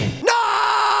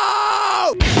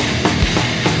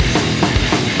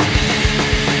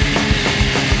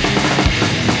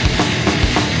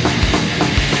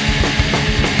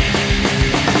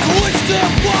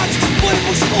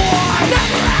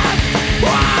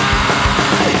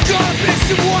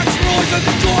at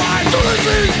the climb. To the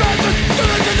city's method, to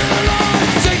the end of the line.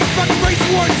 Take a fucking race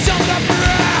war and jump up your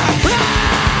ass.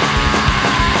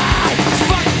 It's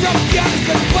fucking propaganda,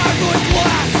 but Bible and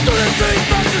glass. To the city's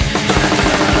method, to the end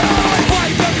of the line.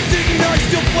 Why you got me thinking I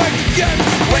still playing the game?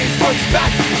 Wait for the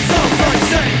back, so I'm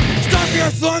insane. Stop your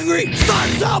hungry,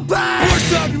 stop so bad.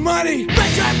 Force up your money,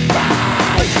 make it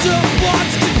bad. Let's still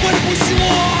watch, keep winning what you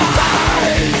want.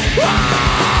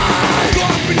 Go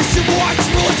up and you should watch,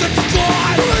 rules up to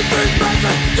God. To the city's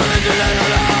method, to the end of the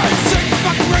line. Take the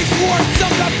fucking race war and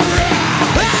jump up your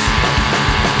ass.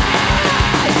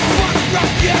 Fucking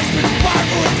propaganda, but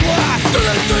Bible and glass. To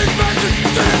the city's method, to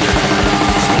the end of the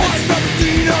line. Why you got me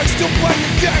thinking I still playing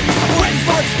the game? Wait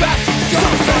for the back, so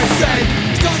I'm insane.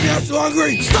 Stop your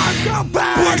hungry, stop so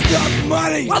bad. Force up your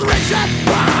money, while the rich and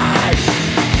buy.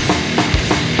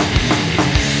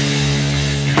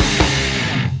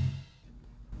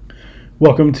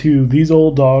 Welcome to These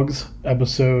Old Dogs,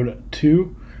 Episode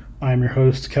 2. I'm your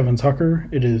host, Kevin Tucker.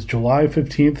 It is July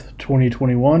 15th,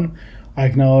 2021. I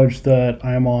acknowledge that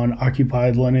I am on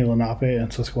occupied Lenni Lenape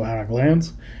and Susquehannock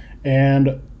lands,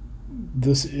 and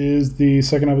this is the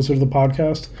second episode of the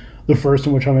podcast, the first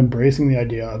in which I'm embracing the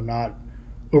idea of not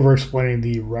over-explaining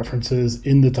the references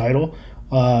in the title,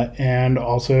 and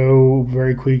also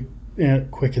very quick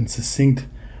and succinct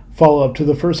follow-up to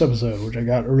the first episode, which I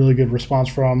got a really good response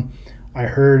from. I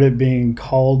heard it being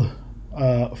called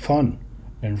fun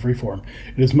and freeform.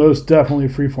 It is most definitely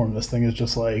freeform. This thing is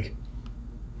just like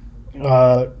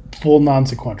full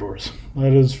non-sequentials.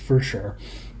 That is for sure.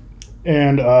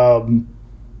 And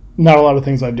not a lot of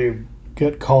things I do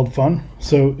get called fun,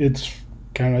 so it's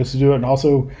kind of nice to do it. And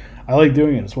also, I like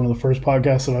doing it. It's one of the first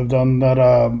podcasts that I've done that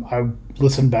I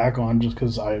listened back on just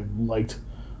because I liked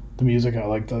the music. I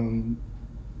liked doing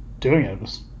it. It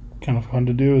was kind of fun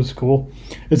to do. It's cool.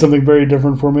 It's something very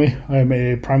different for me. I am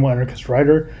a Primal Anarchist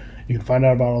writer. You can find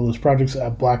out about all those projects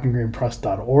at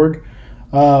blackandgreenpress.org.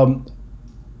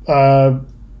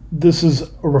 This is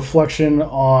a reflection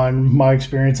on my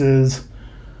experiences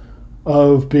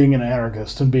of being an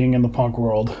anarchist and being in the punk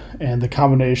world, and the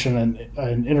combination and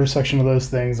intersection of those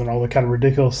things and all the kind of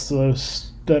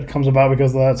ridiculousness that comes about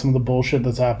because of that, some of the bullshit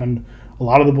that's happened, a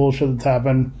lot of the bullshit that's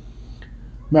happened,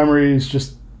 memories,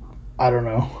 just, I don't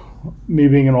know, me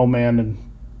being an old man and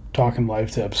talking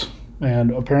life tips.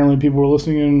 And apparently people were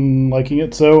listening and liking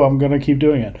it, so I'm going to keep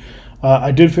doing it.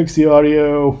 I did fix the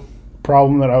audio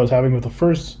problem that I was having with the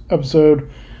first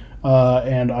episode,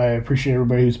 and I appreciate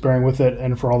everybody who's bearing with it,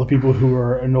 and for all the people who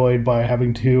are annoyed by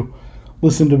having to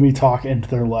listen to me talk into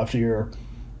their left ear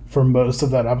for most of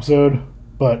that episode,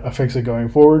 but I fix it going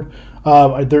forward.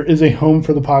 There is a home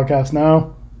for the podcast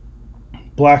now,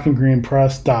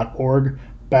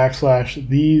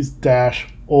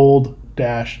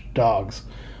 blackandgreenpress.org/these-old-dogs.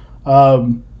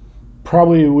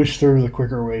 Probably wish there was a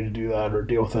quicker way to do that or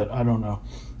deal with it. I don't know.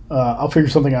 I'll figure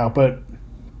something out, but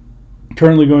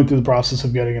currently going through the process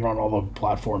of getting it on all the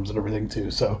platforms and everything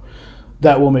too, so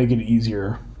that will make it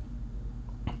easier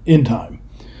in time.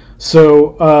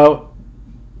 So,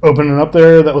 opening up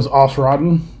there, that was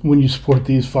Osrotten, When You Support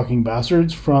These Fucking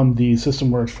Bastards, from the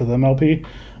System Works for Them LP.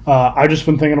 I've just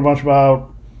been thinking a bunch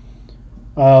about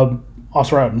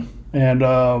Osrotten,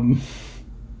 and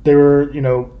they were,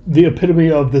 the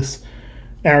epitome of this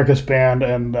anarchist band,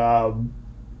 and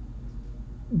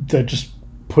that just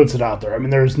puts it out there. I mean,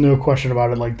 there's no question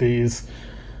about it. Like the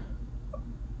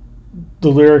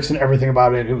lyrics and everything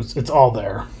about it, it's all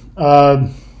there.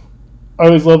 I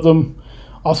always loved them.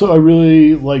 Also, I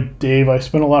really like Dave. I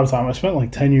spent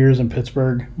like 10 years in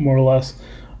Pittsburgh, more or less.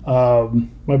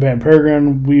 My band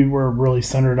Peregrine, we were really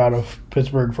centered out of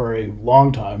Pittsburgh for a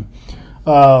long time.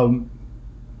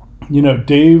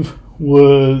 Dave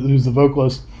who's the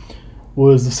vocalist,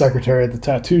 was the secretary at the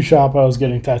tattoo shop I was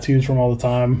getting tattoos from all the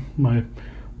time. My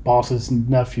boss's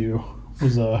nephew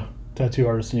was a tattoo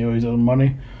artist, and he always owed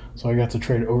money, so I got to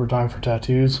trade overtime for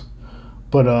tattoos.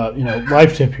 But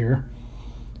life tip here: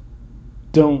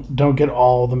 don't get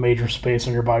all the major space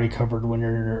on your body covered when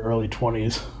you're in your early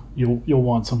 20s. You'll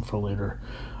want some for later,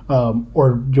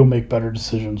 or you'll make better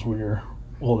decisions when you're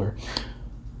older.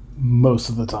 Most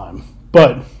of the time,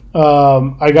 but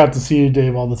I got to see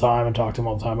Dave all the time and talk to him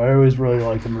all the time. I always really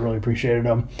liked him and really appreciated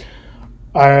him.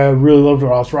 I really loved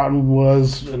what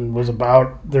Osrotten was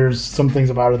about. There's some things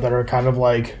about it that are kind of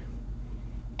like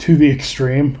to the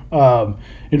extreme.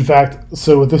 In fact,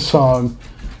 so with this song,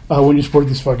 When You Support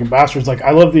These Fucking Bastards, like,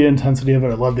 I love the intensity of it.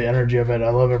 I love the energy of it. I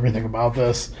love everything about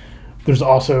this. There's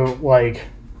also like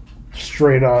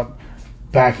straight up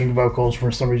backing vocals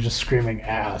where somebody's just screaming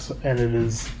ass, and it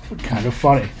is kind of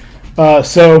funny.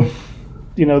 So,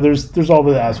 there's all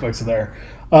the aspects of there.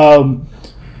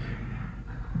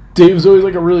 Dave's always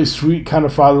like a really sweet, kind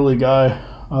of fatherly guy.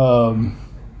 I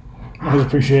always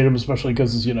appreciate him, especially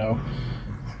because, you know,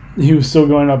 he was still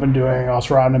going up and doing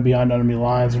Osrodden and Behind Enemy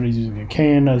Lines when he's using a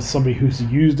cane. As somebody who's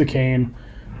used a cane,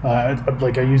 I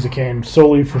used a cane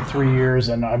solely for 3 years,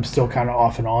 and I'm still kind of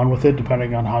off and on with it,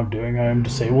 depending on how I'm doing. I am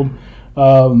disabled.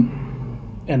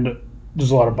 And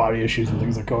there's a lot of body issues and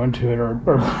things that go into it, or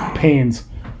pains.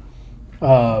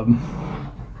 You're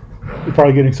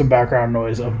probably getting some background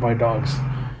noise of my dogs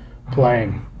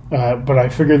playing. But I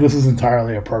figure this is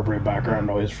entirely appropriate background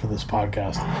noise for this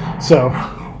podcast. So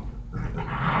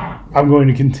I'm going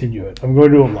to continue it. I'm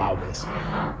going to allow this.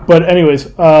 But anyways,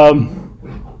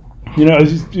 you know,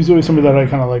 he's always somebody that I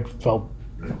kind of like felt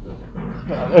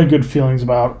had good feelings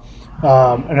about.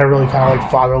 And a really kind of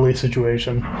like fatherly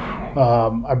situation.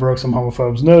 I broke some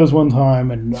homophobe's nose one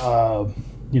time, and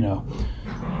you know,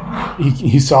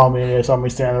 he saw me standing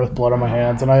there with blood on my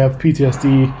hands, and I have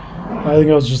PTSD. I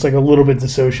think I was just like a little bit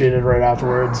dissociated right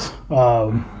afterwards.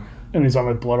 And he saw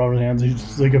my blood on his hands. He's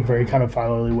just like a very kind of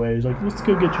fatherly way. He's like, let's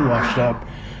go get you washed up,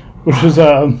 which is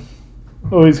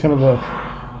always kind of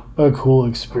a cool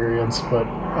experience. But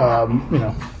you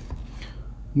know,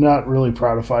 not really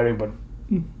proud of fighting, but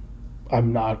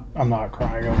I'm not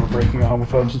crying over breaking a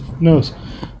homophobe's nose.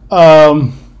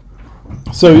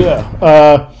 So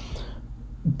yeah,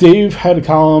 Dave had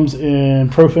columns in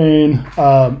Profane.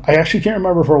 I actually can't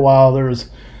remember for a while. There was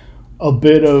a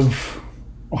bit of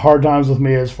hard times with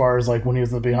me as far as like when he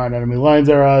was in the Behind Enemy Lines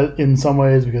era in some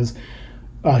ways, because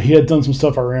he had done some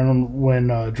stuff I ran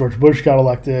when George Bush got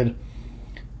elected.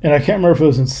 And I can't remember if it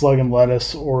was in Slug and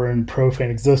Lettuce or in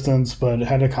Profane Existence, but it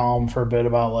had a column for a bit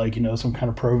about, like, you know, some kind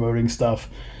of pro-voting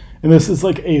stuff. And this is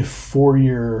like a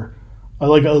 4-year,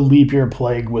 like a leap year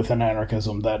plague within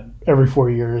anarchism, that every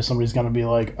 4 years somebody's going to be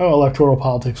like, oh, electoral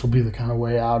politics will be the kind of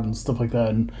way out and stuff like that.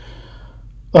 And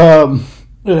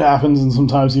it happens, and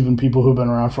sometimes even people who've been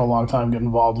around for a long time get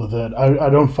involved with it.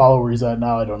 I don't follow where he's at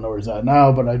now. I don't know where he's at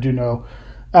now, but I do know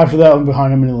after that one,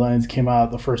 Behind Enemy Lines came out,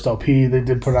 the first LP, they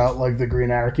did put out like the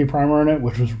Green Anarchy primer in it,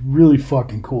 which was really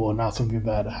fucking cool, and not something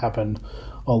that happened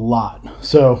a lot.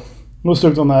 So I'm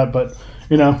stoked on that, but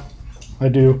you know, I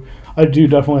do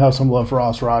definitely have some love for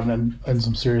Osrodden and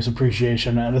some serious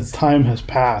appreciation. And as time has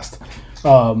passed,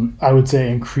 I would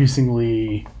say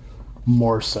increasingly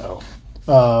more so.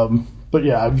 But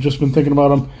yeah, I've just been thinking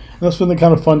about him, and that's been the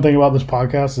kind of fun thing about this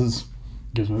podcast is.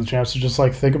 Gives me the chance to just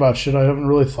like think about shit I haven't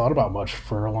really thought about much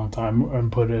for a long time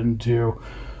and put it into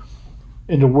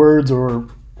words or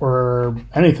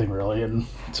anything really. And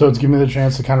so it's given me the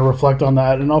chance to kind of reflect on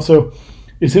that. And also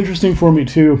it's interesting for me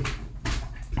too.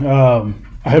 I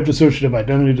have dissociative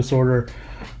identity disorder.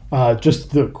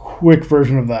 Just the quick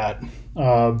version of that.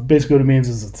 Basically what it means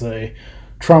is it's a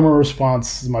trauma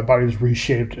response. My body was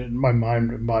reshaped, my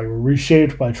mind and body were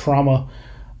reshaped by trauma.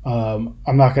 I'm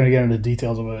not going to get into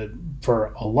details of it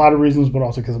for a lot of reasons, but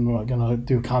also because I'm not going to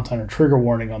do content or trigger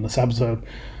warning on this episode.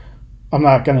 I'm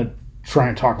not going to try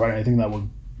and talk about anything that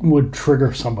would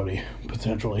trigger somebody,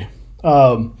 potentially.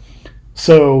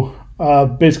 So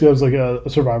basically I was like a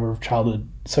survivor of childhood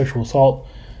sexual assault,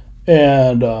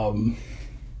 and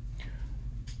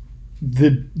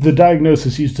the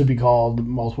diagnosis used to be called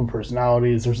multiple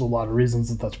personalities. There's a lot of reasons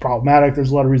that that's problematic.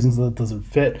 There's a lot of reasons that it doesn't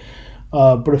fit.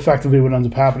 But effectively what ends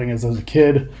up happening is as a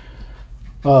kid,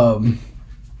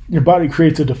 your body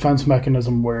creates a defense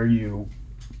mechanism where you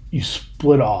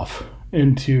split off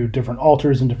into different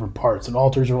alters and different parts. And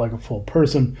alters are like a full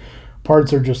person.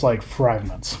 Parts are just like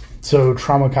fragments. So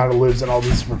trauma kind of lives in all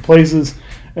these different places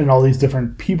and all these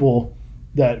different people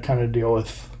that kind of deal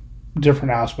with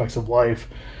different aspects of life.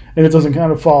 And it doesn't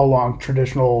kind of fall along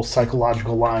traditional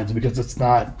psychological lines because it's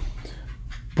not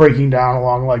breaking down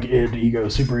along like id, ego,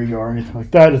 superego, or anything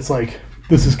like that. It's like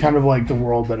this is kind of like the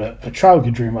world that a child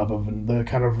could dream up of, and the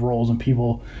kind of roles and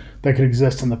people that could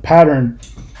exist in the pattern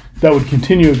that would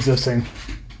continue existing.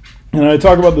 And I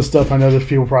talk about this stuff, I know there's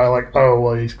people probably like, oh,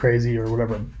 well, he's crazy or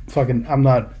whatever. Fucking, I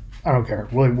don't care.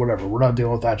 Really, whatever. We're not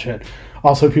dealing with that shit.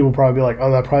 Also, people probably be like,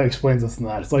 oh, that probably explains this and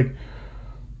that. It's like,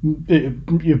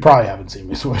 you probably haven't seen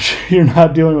me switch. You're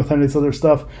not dealing with any of this other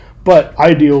stuff. But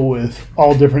I deal with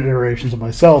all different iterations of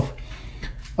myself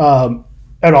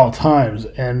at all times.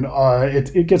 And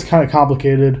it gets kind of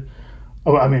complicated.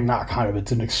 I mean, not kind of.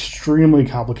 It's an extremely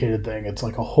complicated thing. It's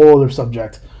like a whole other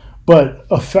subject. But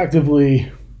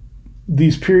effectively,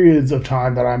 these periods of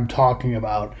time that I'm talking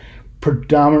about,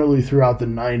 predominantly throughout the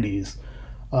 90s,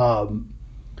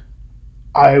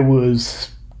 I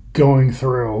was going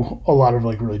through a lot of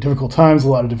like really difficult times, a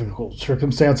lot of difficult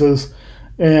circumstances.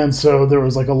 And so there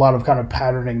was like a lot of kind of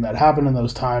patterning that happened in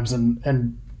those times,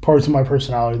 and parts of my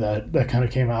personality that kind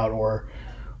of came out or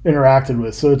interacted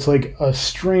with. So it's like a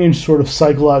strange sort of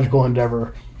psychological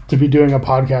endeavor to be doing a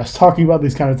podcast talking about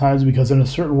these kind of times, because in a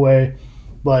certain way,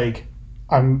 like,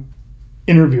 I'm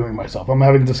interviewing myself. I'm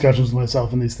having discussions with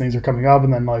myself, and these things are coming up,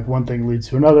 and then like one thing leads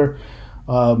to another.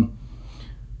 An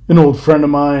old friend of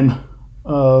mine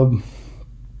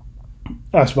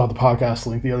asked about the podcast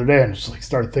link the other day, and just like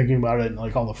started thinking about it, and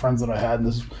like all the friends that I had,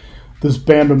 and this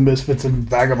band of misfits and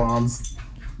vagabonds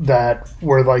that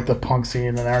were like the punk scene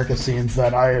and anarchist scenes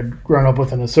that I had grown up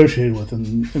with and associated with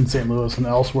in St. Louis and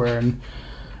elsewhere. And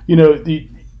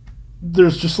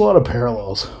there's just a lot of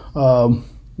parallels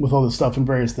with all this stuff and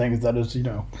various things. That is,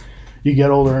 you get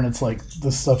older and it's like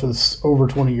this stuff is over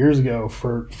 20 years ago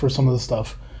for some of the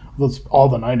stuff. All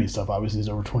the 90s stuff obviously is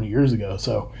over 20 years ago.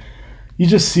 So you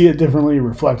just see it differently,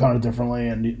 reflect on it differently.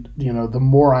 And, the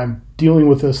more I'm dealing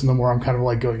with this and the more I'm kind of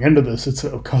like going into this, it's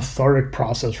a cathartic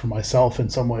process for myself in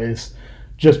some ways,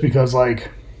 just because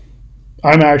like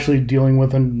I'm actually dealing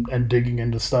with and digging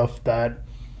into stuff that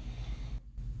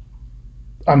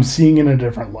I'm seeing in a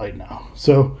different light now.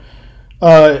 So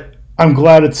I'm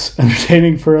glad it's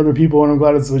entertaining for other people, and I'm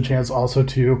glad it's a chance also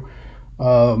to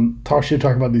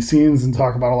talk about these scenes and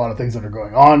talk about a lot of things that are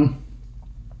going on,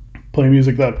 play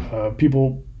music that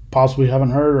people possibly haven't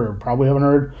heard or probably haven't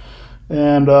heard,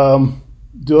 and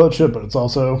do all that shit. But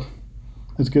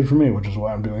it's good for me, which is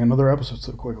why I'm doing another episode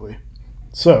so quickly.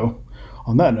 So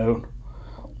on that note,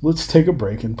 let's take a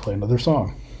break and play another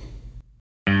song.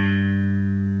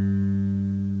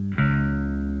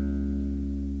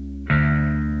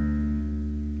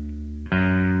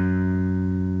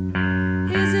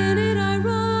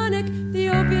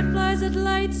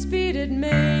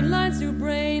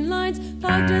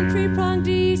 Plugged in three-pronged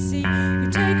DC. You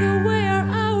take away our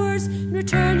hours, in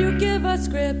return you give us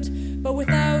script. But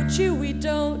without you we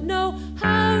don't know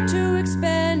how to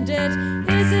expend it.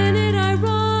 Isn't it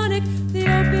ironic? The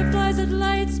opiate flies at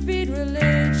light speed.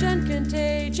 Religion,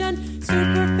 contagion,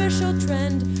 superficial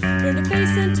trend. Learn to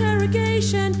face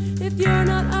interrogation if you're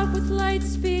not out with light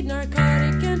speed.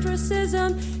 Narcotic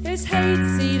intracism is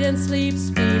hate seed and sleep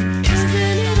speed. Isn't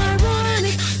it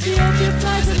ironic? The opiate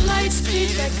flies at light speed.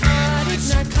 Psychotic,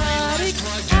 narcotic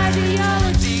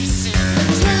ideology.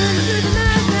 Turn through the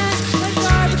madman, like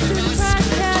garbage through the crack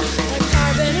can, like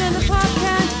carbon in the pop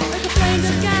can, like the flames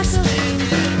of gasoline,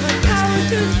 like power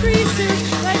through the free suit,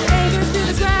 like anger through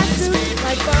the grass suit,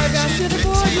 like bar grass through the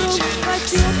boardroom, like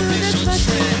fuel through this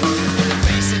machine.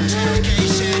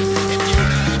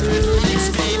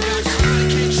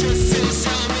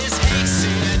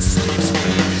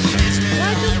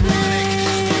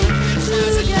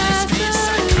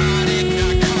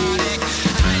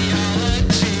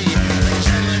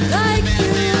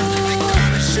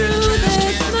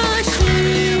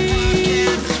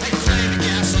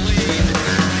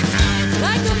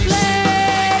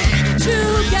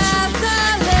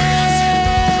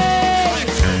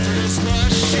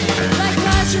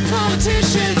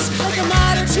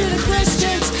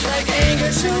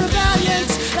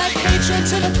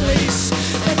 To the police,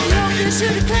 like the opiates to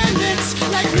dependence,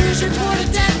 like news reported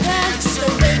deadpan, so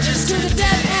rages to the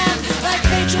dead end, like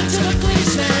hatred to the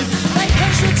policeman, like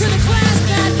hatred to the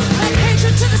classman, like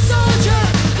hatred to the soldier,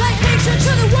 like hatred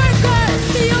to the worker.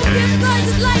 The opiate flies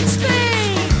at light speed.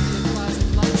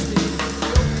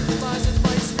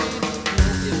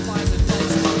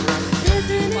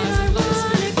 Isn't it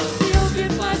ironic? The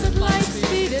opiate flies at light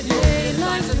speed. At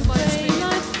daylight,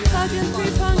 daylight, fucking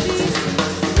three-pronged DC.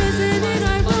 Isn't it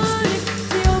ironic?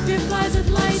 The opiate flies at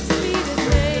light speed. At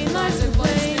daylight,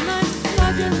 daylight,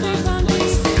 fucking three-pronged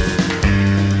DC.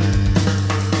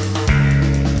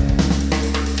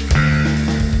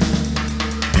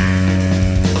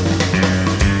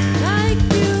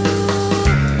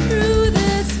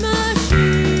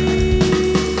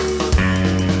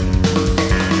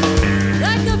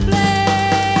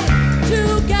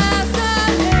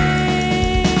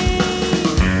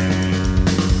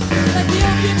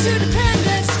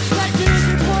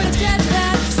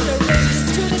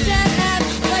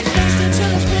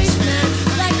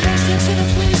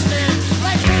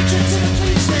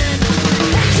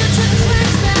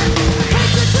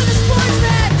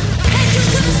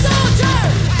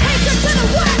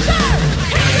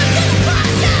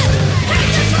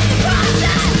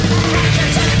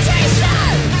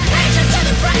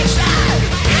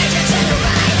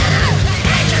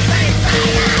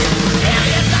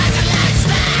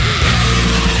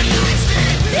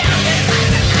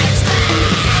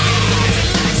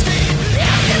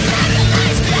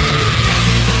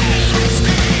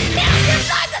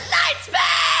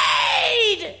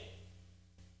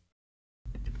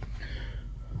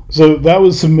 So that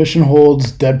was Submission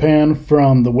Holds Deadpan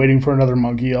from the Waiting for Another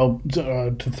Monkey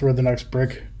to Throw the Next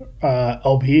Brick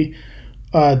LP.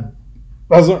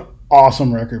 That's an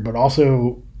awesome record, but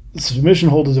also Submission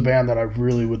Hold is a band that I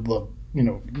really would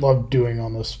love doing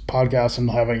on this podcast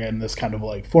and having it in this kind of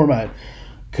like format.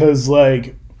 Because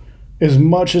like, as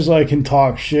much as I can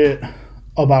talk shit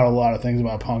about a lot of things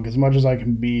about punk, as much as I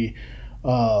can be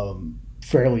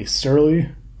fairly surly,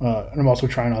 and I'm also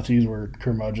trying not to use the word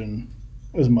curmudgeon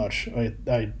as much.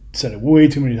 I said it way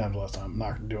too many times last time. I'm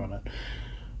not doing it.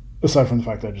 Aside from the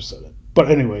fact that I just said it.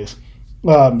 But anyways,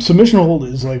 Submission Hold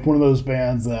is like one of those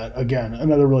bands that, again,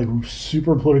 another really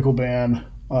super political band,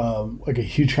 like a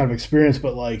huge kind of experience,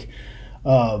 but like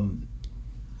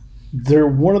they're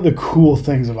one of the cool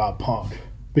things about punk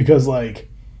because like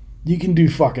you can do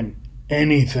fucking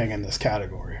anything in this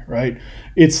category, right?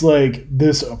 It's like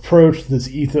this approach, this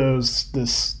ethos,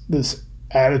 this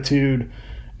attitude.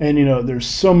 And, there's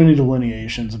so many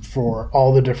delineations for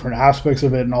all the different aspects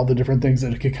of it and all the different things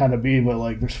that it could kind of be. But,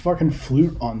 like, there's fucking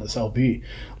flute on this LP.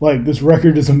 Like, this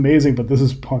record is amazing, but this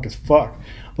is punk as fuck.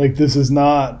 Like, this is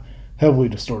not heavily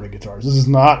distorted guitars. This is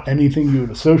not anything you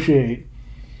would associate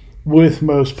with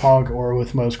most punk or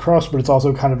with most crust, but it's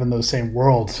also kind of in those same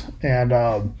worlds. And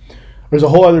there's a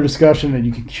whole other discussion that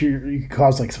you could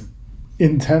cause, like, some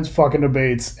intense fucking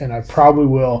debates, and I probably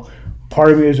will. Part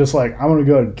of me is just like, I'm going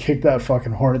to go and kick that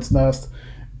fucking hornet's nest.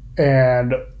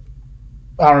 And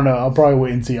I don't know. I'll probably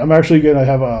wait and see. I'm actually going to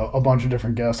have a bunch of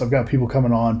different guests. I've got people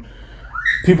coming on,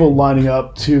 people lining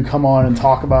up to come on and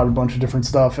talk about a bunch of different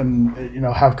stuff and,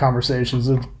 have conversations.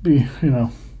 It'd be,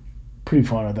 pretty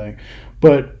fun, I think.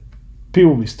 But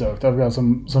people will be stoked. I've got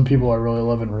some people I really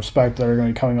love and respect that are going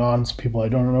to be coming on. Some people I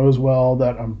don't know as well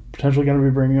that I'm potentially going to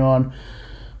be bringing on.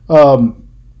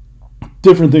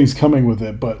 Different things coming with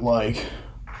it, but like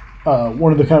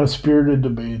one of the kind of spirited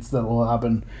debates that will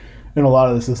happen in a lot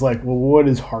of this is like, well, what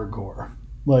is hardcore?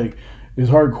 Like, is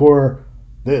hardcore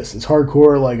this? Is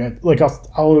hardcore like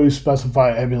I'll always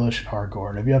specify Ebullition hardcore,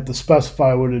 and if you have to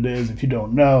specify what it is, if you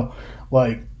don't know,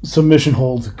 like Submission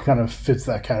Holds kind of fits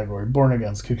that category. Born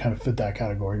Against could kind of fit that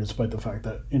category, despite the fact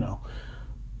that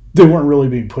they weren't really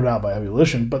being put out by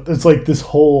Ebullition, but it's like this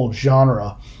whole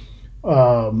genre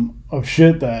of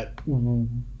shit that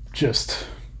just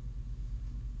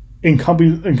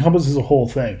encompasses a whole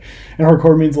thing. And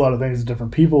hardcore means a lot of things to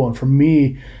different people, and for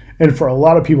me and for a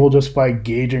lot of people, just by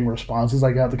gauging responses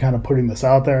I got to kind of putting this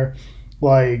out there,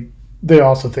 like they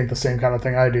also think the same kind of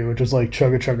thing I do, which is like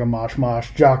chugga chugga mosh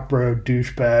mosh, jock bro,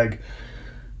 douchebag,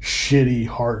 shitty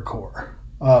hardcore.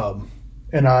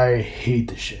 And I hate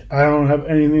the shit. I don't have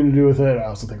anything to do with it. I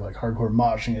also think like hardcore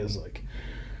moshing is like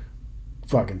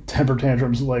fucking temper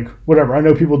tantrums, like whatever. I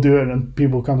know people do it, and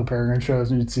people come to Peregrine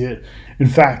shows and you'd see it. In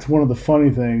fact, one of the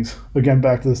funny things, again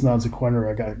back to this non sequitur,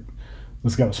 I got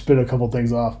to spit a couple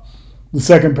things off. The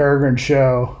second Peregrine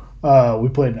show, we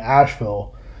played in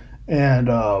Asheville, and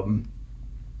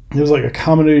it was like a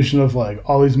combination of like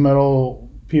all these metal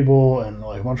people and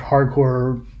like a bunch of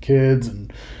hardcore kids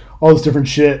and all this different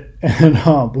shit. And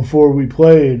before we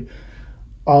played,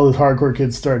 all these hardcore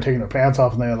kids started taking their pants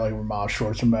off, and they had like Ramaz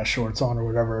shorts or mesh shorts on or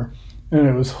whatever. And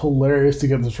it was hilarious to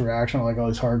get this reaction of like all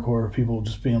these hardcore people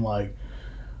just being like,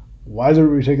 why is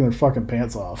everybody taking their fucking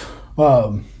pants off?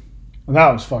 And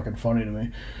that was fucking funny to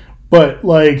me. But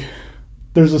like,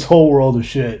 there's this whole world of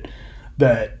shit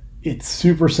that it's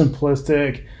super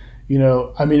simplistic.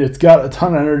 I mean, it's got a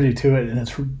ton of energy to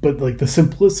it, but like the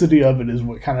simplicity of it is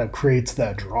what kind of creates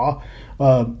that draw.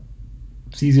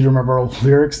 It's easy to remember all the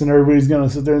lyrics, and everybody's gonna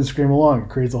sit there and scream along. It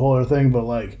creates a whole other thing, but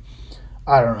like,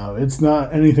 I don't know. It's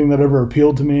not anything that ever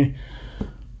appealed to me.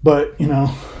 But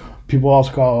people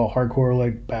also call hardcore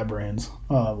like bad brains,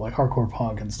 like hardcore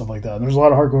punk and stuff like that. And there's a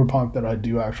lot of hardcore punk that I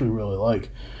do actually really like,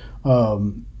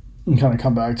 and kind of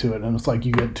come back to it. And it's like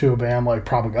you get to a band like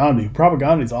Propagandhi.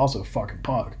 Propagandhi is also fucking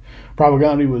punk.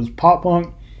 Propagandhi was pop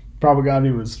punk.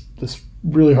 Propagandhi was this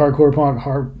really hardcore punk,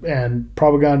 and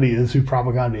Propagandhi is who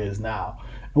Propagandhi is now.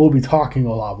 And we'll be talking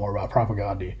a lot more about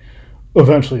Propagandhi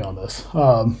eventually on this.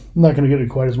 I'm not going to get it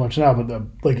quite as much now, but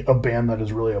like a band that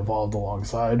has really evolved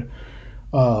alongside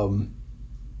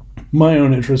my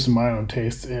own interests and my own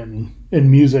tastes in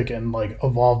music, and like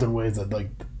evolved in ways that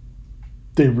like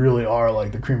they really are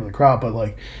like the cream of the crop. But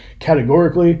like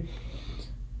categorically,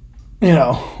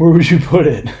 where would you put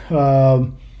it?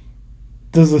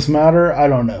 Does this matter? I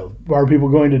don't know. Are people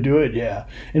going to do it? Yeah.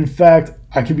 In fact,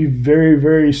 I could be very,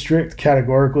 very strict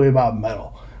categorically about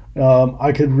metal.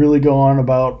 I could really go on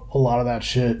about a lot of that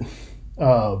shit.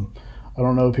 I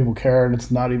don't know if people care, and it's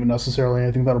not even necessarily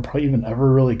anything that'll probably even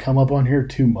ever really come up on here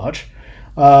too much.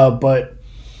 But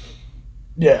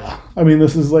Yeah, I mean,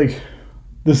 this is a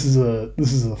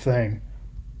thing.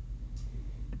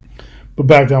 But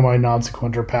back down my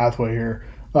non-sequential pathway here.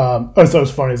 I thought it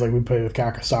was funny. Is like we played with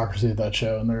Kakistocracy at that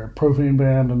show, and they're a profane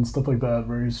band and stuff like that.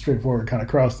 Very straightforward kind of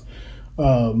crust.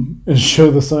 And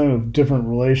show the sign of different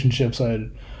relationships I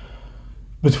had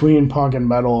between punk and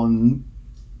metal and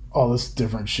all this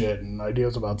different shit and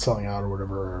ideas about selling out or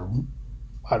whatever. Or,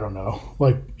 I don't know.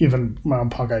 Like, even my own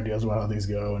punk ideas about how these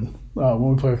go. And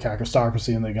when we play with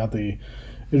Kakistocracy and they got the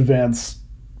advanced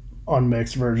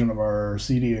unmixed version of our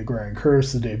CD, A Grand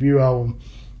Curse, the debut album,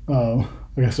 I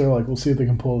guess they're like, we'll see if they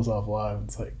can pull this off live.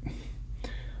 It's like,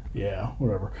 yeah,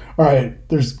 whatever. All right,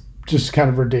 there's just kind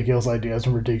of ridiculous ideas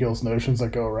and ridiculous notions that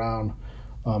go around.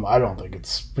 I don't think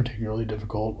it's particularly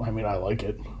difficult. I mean, I like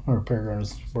it. Or Peregrine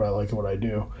is what I like and what I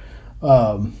do.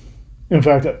 In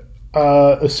fact,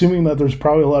 assuming that there's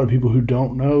probably a lot of people who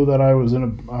don't know that I was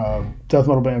in a death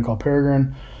metal band called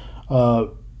Peregrine,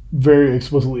 very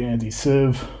explicitly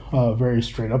anti-civ, very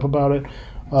straight up about it.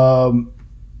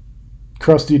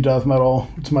 Crusty death metal,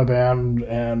 it's my band,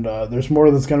 and there's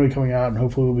more that's going to be coming out, and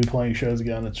hopefully we'll be playing shows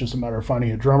again. It's just a matter of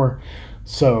finding a drummer.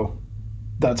 So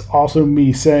that's also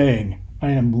me saying I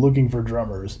am looking for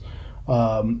drummers.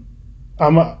 I'm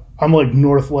like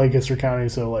North Lancaster County,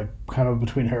 so like kind of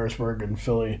between Harrisburg and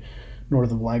Philly,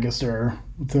 north of Lancaster,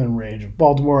 within range of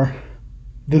Baltimore.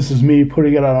 This is me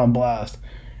putting it out on blast.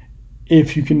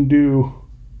 If you can do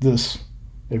this,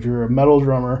 if you're a metal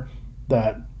drummer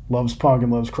that loves punk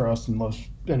and loves crust and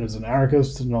is an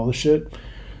anarchist and all this shit,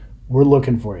 we're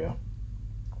looking for you.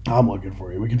 I'm looking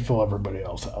for you. We can fill everybody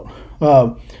else out.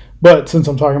 But since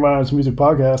I'm talking about it as a music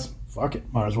podcast, fuck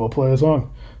it. Might as well play a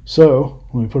song. So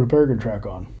let me put a Peregrine track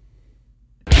on.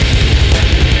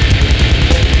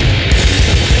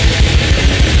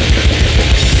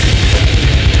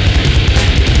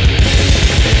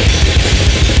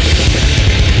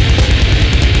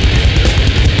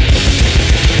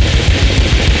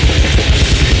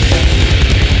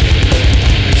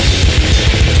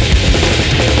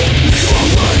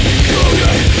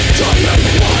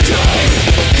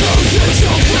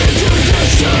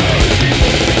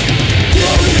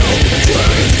 Colonial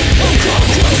dreams of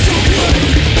conquest.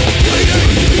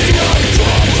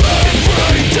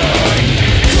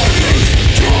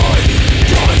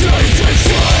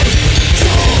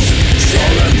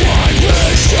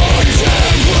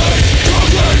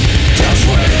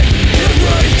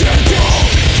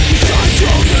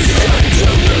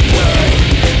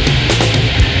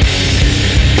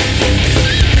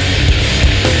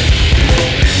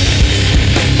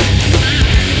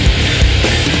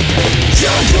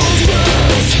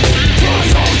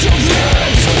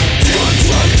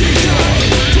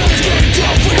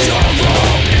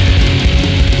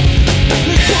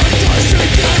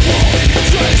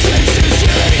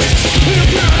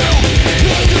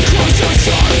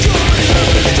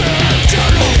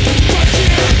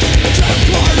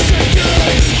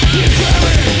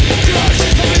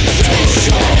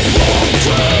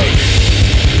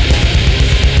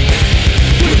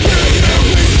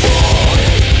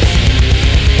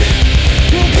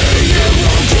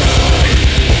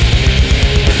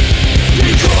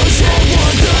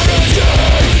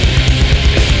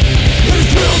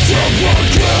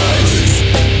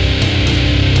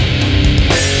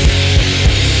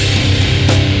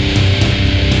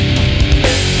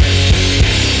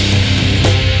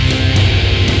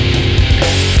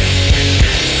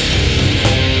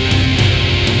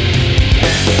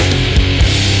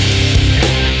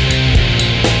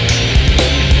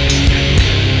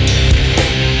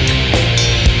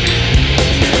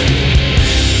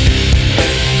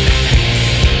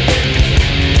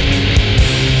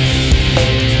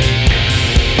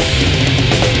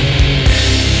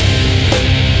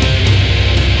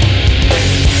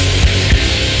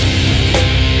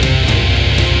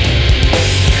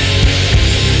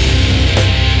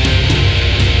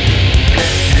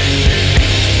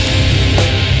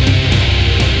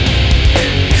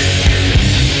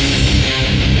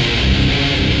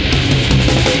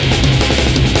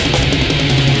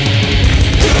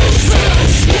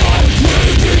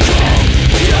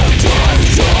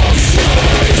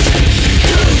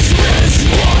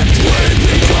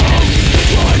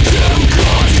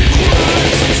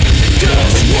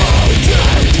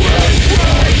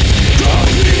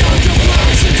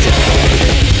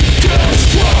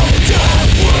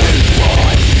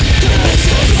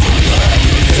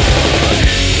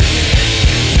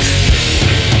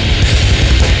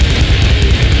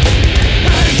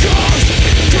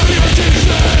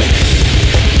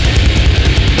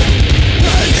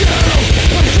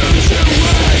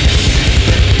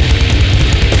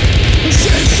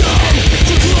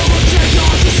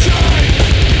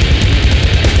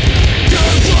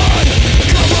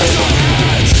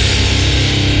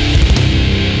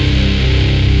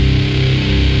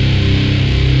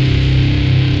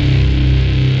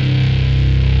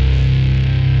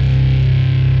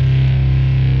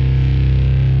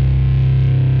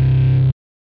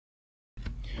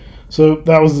 So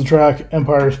that was the track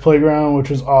Empire's Playground, which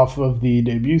was off of the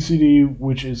debut CD,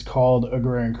 which is called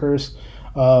Agrarian Curse.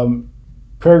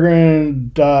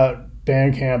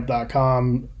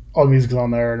 Peregrine.bandcamp.com, all the music's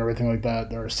on there and everything like that.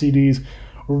 There are CDs.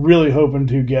 We're really hoping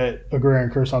to get Agrarian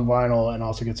Curse on vinyl and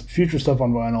also get some future stuff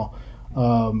on vinyl.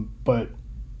 But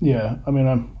yeah, I mean,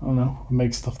 I don't know. I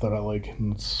make stuff that I like,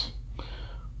 and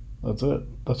that's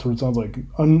it. That's what it sounds like.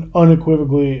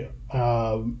 Unequivocally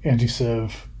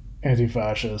anti-civ,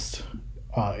 anti-fascist,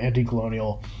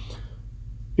 anti-colonial.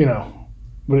 You know,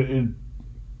 but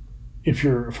if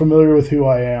you're familiar with who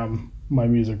I am, my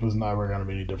music was never going to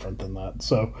be any different than that.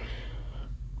 So,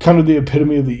 kind of the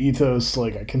epitome of the ethos.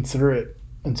 Like, I consider it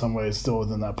in some ways still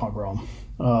within that punk realm.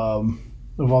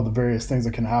 Of all the various things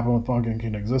that can happen with punk and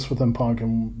can exist within punk,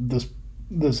 and this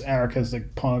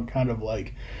anarchistic punk kind of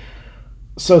like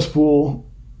cesspool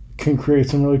can create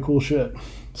some really cool shit.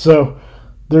 So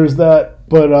there's that,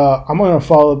 but I'm going to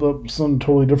follow up something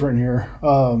totally different here.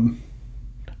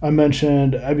 I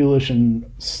mentioned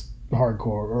Ebullition hardcore,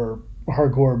 or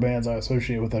hardcore bands I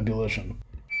associate with Ebullition.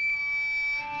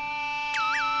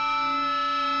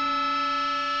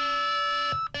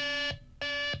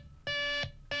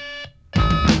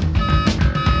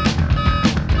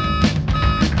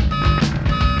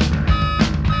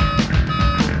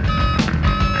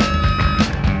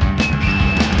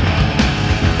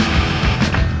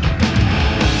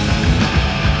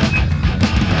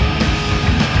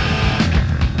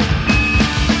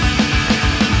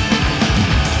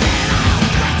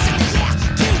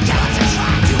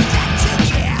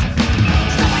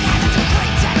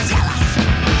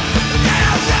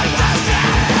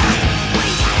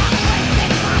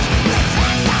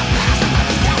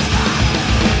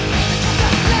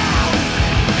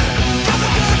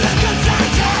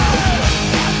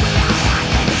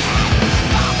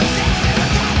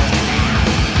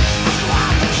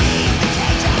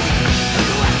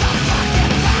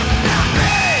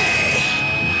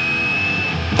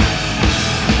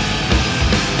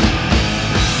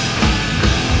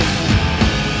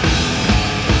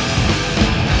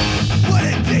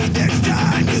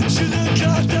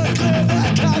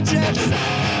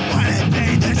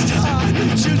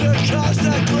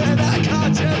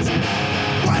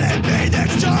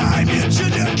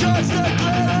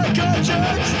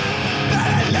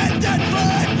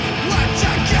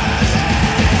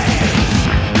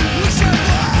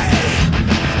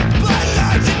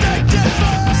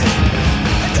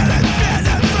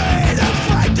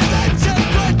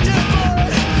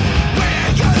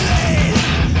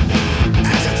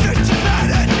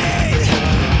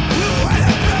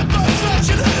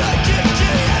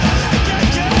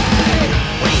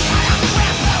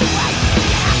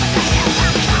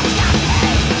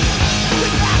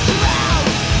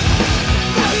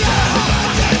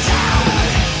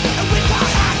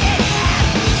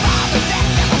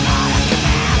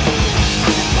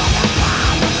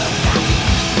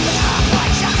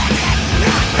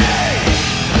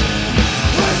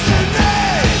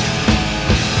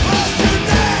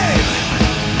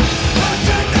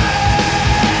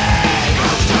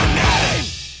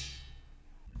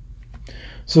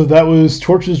 So that was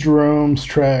Torches Jerome's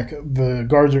track, The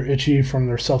Guards Are Itchy, from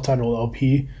their self-titled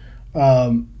LP.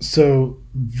 So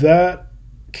that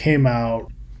came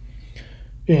out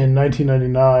in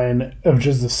 1999, which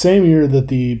is the same year that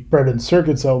the Bread and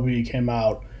Circuits LP came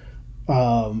out.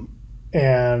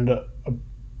 And I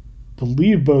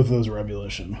believe both of those were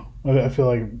Ebullition. I feel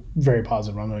like very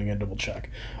positive. I'm going to double check.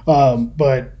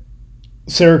 But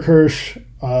Sarah Kirsch,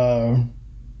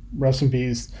 rest in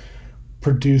peace,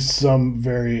 produced some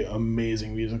very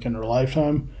amazing music in her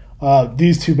lifetime.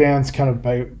 These two bands kind of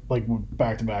back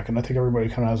to back, and I think everybody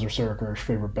kind of has their Sarah Kirsch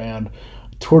favorite band.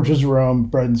 Torches Jerome,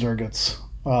 Bread and Circuits,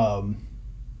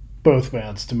 both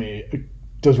bands to me.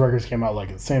 Those records came out like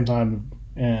at the same time,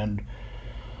 and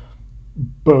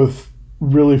both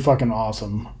really fucking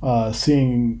awesome. I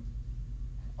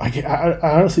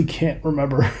honestly can't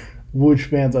remember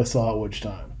which bands I saw at which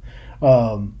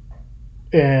time,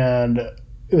 and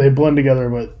they blend together,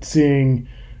 but seeing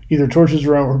either Torches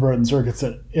Around or Bread and Circuits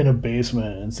in a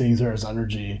basement and seeing Sarah's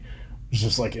energy was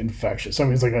just like infectious. I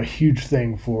mean, it's like a huge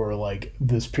thing for like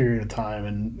this period of time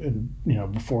and you know,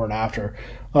 before and after.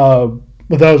 But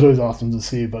that was always awesome to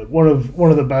see. But one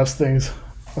of the best things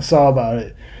I saw about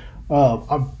it,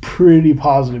 I'm pretty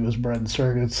positive, was Bread and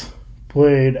Circuits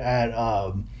played at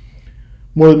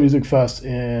More Than Music Fest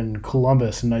in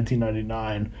Columbus in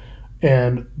 1999.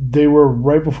 And they were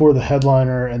right before the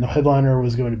headliner, and the headliner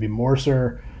was going to be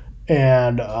Morser.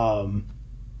 And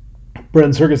Bread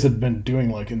and Circus had been doing,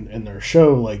 like, in their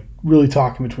show, like, really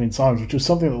talking between songs, which is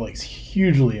something that, like, is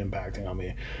hugely impacting on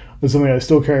me. It's something I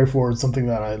still carry forward, something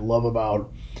that I love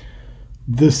about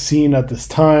this scene at this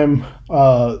time,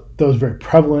 that was very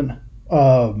prevalent.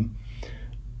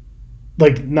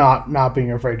 Like, not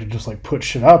being afraid to just, like, put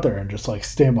shit out there and just, like,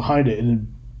 stand behind it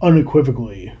and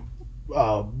unequivocally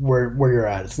where you're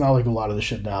at. It's not like a lot of the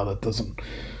shit now that doesn't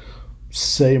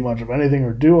say much of anything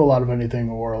or do a lot of anything,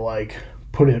 or, like,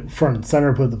 put it front and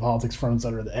center, put the politics front and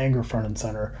center, the anger front and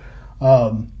center.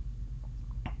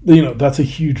 That's a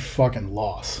huge fucking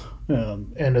loss.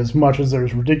 And as much as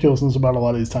there's ridiculousness about a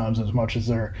lot of these times, as much as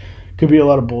there could be a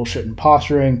lot of bullshit and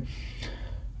posturing,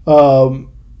 that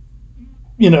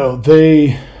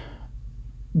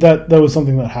was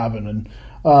something that happened. And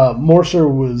Morser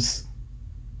was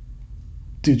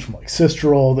dudes from, like,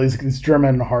 Sisterol, these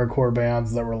German hardcore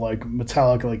bands that were, like,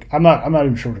 metallic. Like, I'm not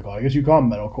even sure what to call it. I guess you call them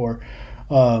metalcore.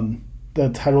 The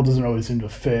title doesn't always seem to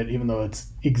fit, even though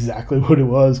it's exactly what it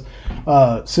was.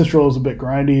 Sisterol is a bit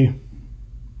grindy.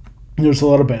 There's a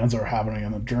lot of bands that were happening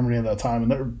in Germany at that time,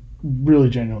 and they're really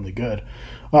genuinely good.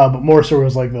 But Morser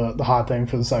was, like, the hot thing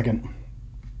for the second.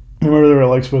 I remember they were,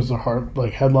 like, supposed to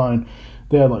headline.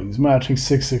 They had, like, these matching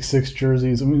 666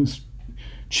 jerseys. I mean, it's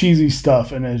cheesy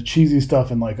stuff, and it's cheesy stuff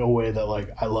in, like, a way that, like,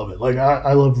 I love it. Like,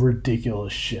 I love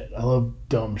ridiculous shit. I love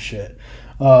dumb shit.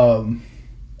 I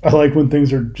like when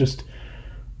things are just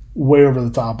way over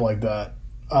the top like that,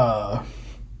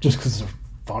 just because they're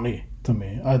funny to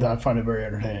me. I find it very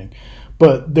entertaining.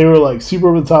 But they were, like, super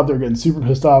over the top. They were getting super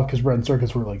pissed off because Bread and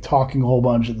Circus were, like, talking a whole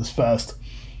bunch at this fest,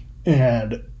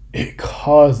 and it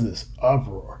caused this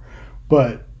uproar.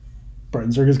 But Bread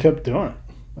and Circus kept doing it.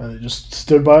 And they just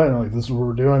stood by it and, like, this is what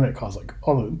we're doing. It caused, like,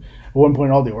 at one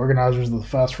point all the organizers of the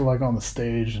fest were, like, on the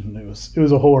stage, and it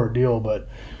was a whole ordeal. But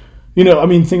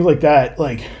things like that,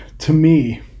 like, to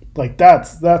me, like,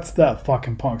 that's that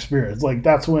fucking punk spirit. It's like,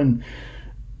 that's what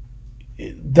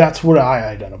I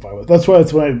identify with. That's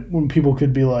why when people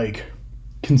could be, like,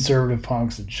 conservative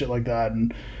punks and shit like that,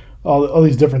 and all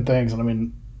these different things. And I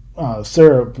mean,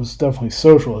 Sarah was definitely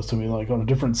socialist to me, like, on a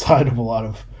different side of a lot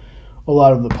of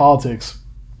the politics.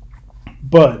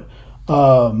 But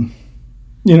I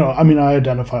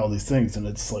identify all these things, and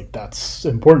it's like, that's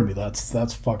important to me.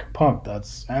 That's fucking punk.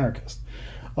 That's anarchist.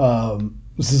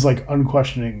 This is, like,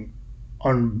 unquestioning,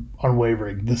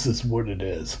 unwavering. This is what it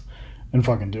is, and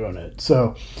fucking doing it.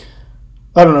 So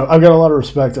I don't know. I've got a lot of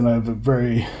respect, and I have a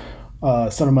very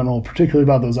sentimental, particularly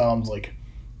about those albums. Like,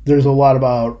 there's a lot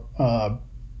about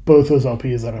both those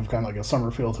LPs that have kind of like a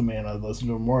summer feel to me, and I listen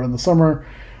to them more in the summer.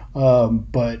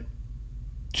 But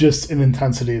just an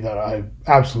intensity that I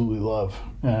absolutely love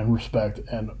and respect,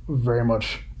 and very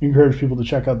much encourage people to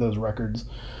check out those records.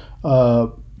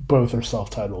 Both are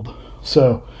self-titled.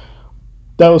 So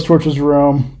that was Torches of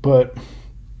Rome, but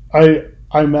I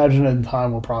imagine in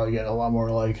time we'll probably get a lot more,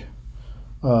 like,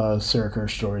 Sarah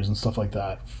Kirsch stories and stuff like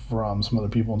that from some other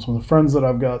people and some of the friends that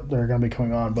I've got that are going to be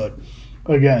coming on. But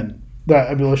again,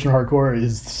 that Ebullition hardcore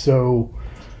is so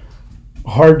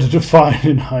hard to define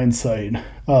in hindsight,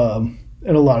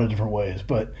 in a lot of different ways.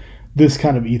 But this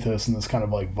kind of ethos and this kind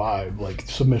of, like, vibe, like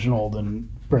Submission Hold and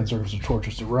Bread and Circus of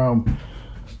Torches to Rome,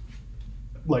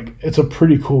 like, it's a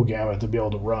pretty cool gamut to be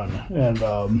able to run.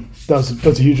 And that's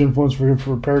a huge influence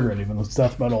for Peregrine, even though it's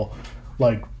death metal.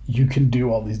 Like, you can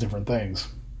do all these different things.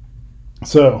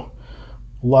 So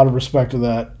a lot of respect to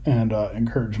that, and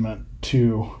encouragement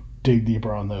to dig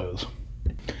deeper on those.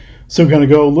 So going to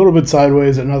go a little bit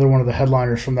sideways. Another one of the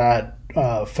headliners from that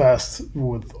fest,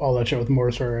 with all that shit with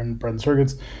Morser and Bread and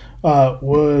Circuits,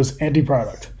 was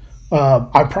Anti-Product.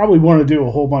 I probably want to do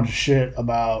a whole bunch of shit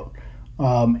about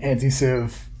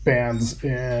anti-civ bands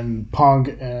in punk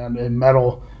and in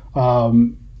metal.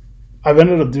 I've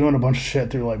ended up doing a bunch of shit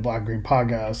through, like, Black and Green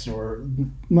Podcast, or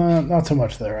not so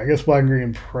much there. I guess Black and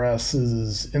Green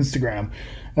Press's Instagram,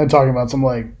 and talking about some,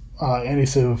 like,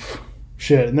 anti-civ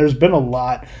shit. And there's been a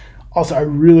lot. Also, I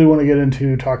really want to get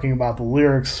into talking about the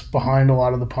lyrics behind a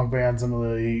lot of the punk bands and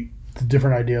the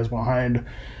different ideas behind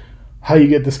how you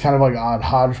get this kind of, like, odd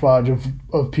hodgepodge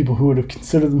of people who would have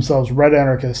considered themselves red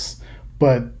anarchists,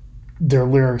 but their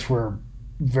lyrics were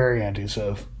very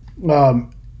anti-civ.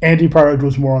 Anti-Product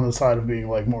was more on the side of being,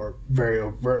 like, more very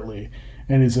overtly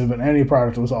anti-civ, and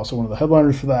Anti-Product was also one of the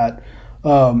headliners for that.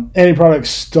 Anti-Product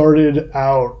started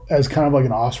out as kind of like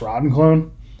an Os Rotten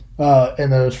clone,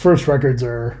 and those first records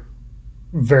are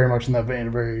very much in that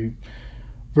vein, very,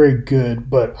 very good.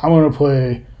 But I'm going to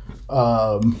play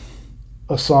a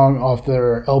song off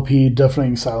their LP,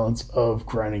 Deafening Silence of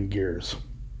Grinding Gears.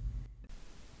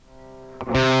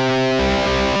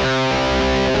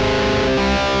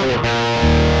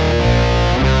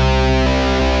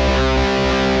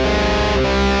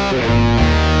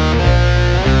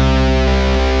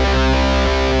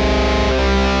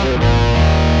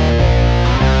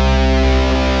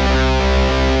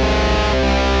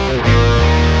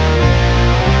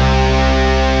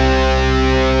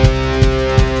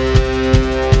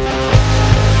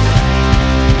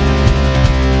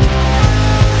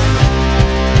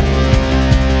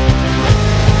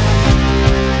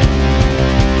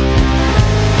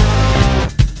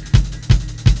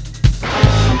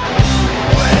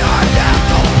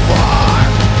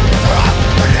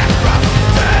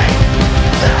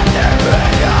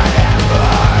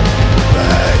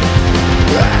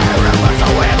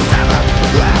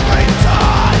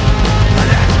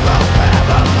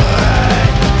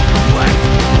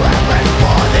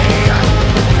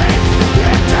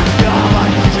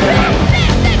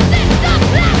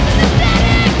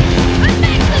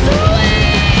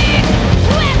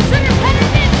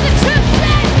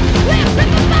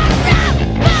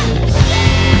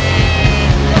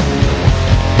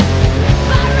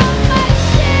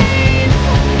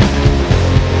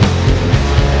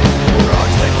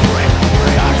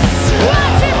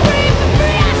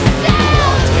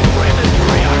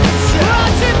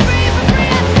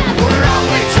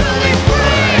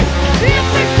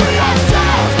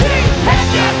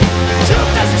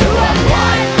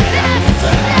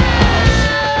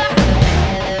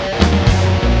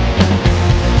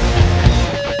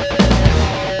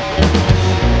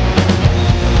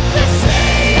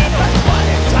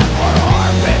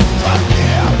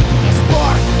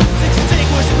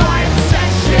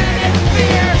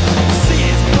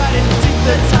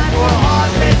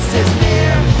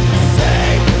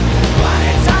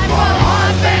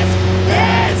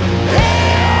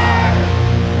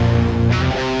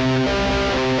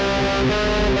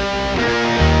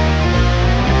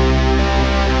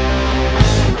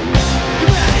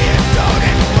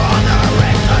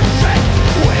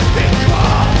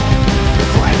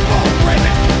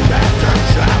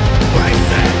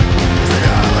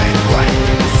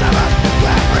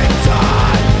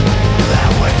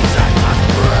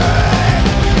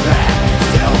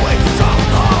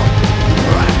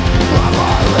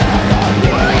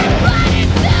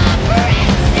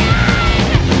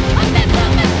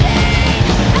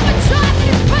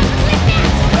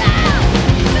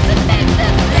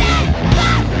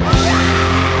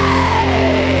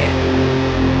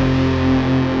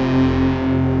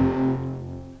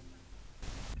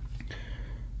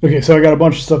 Okay, so I got a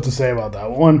bunch of stuff to say about that.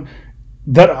 One,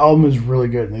 that album is really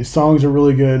good, and these songs are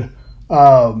really good.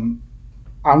 I'm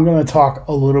going to talk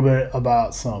a little bit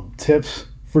about some tips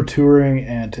for touring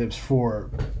and tips for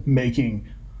making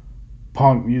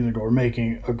punk music or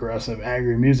making aggressive,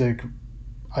 angry music,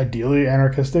 ideally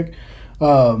anarchistic.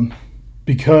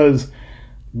 Because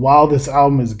while this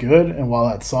album is good and while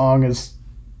that song is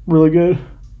really good,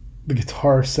 the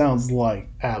guitar sounds like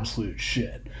absolute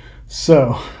shit.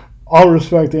 So, all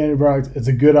respect to Andy Product, it's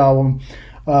a good album.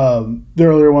 The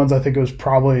earlier ones, I think it was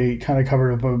probably kind of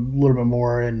covered up a little bit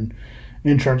more in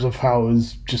terms of how it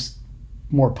was just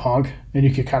more punk, and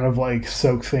you could kind of like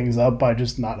soak things up by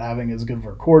just not having as good of a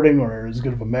recording or as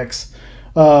good of a mix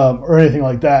or anything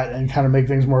like that, and kind of make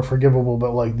things more forgivable.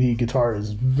 But like the guitar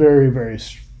is very, very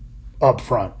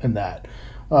upfront in that,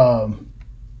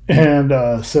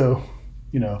 so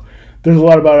you know, there's a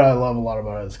lot about it I love, a lot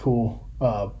about it it's cool.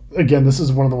 Again, this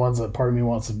is one of the ones that part of me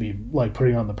wants to be like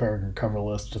putting on the Peregrine cover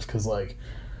list, just because like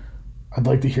I'd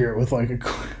like to hear it with like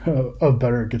a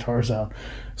better guitar sound,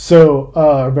 so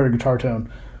a better guitar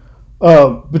tone.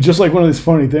 But just like one of these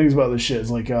funny things about this shit is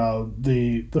like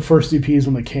the first EPs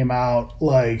when they came out,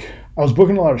 like I was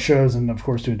booking a lot of shows and of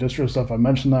course doing distro stuff. I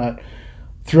mentioned that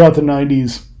throughout the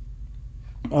 '90s,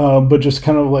 but just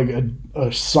kind of like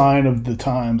a sign of the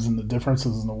times and the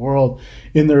differences in the world.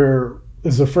 In their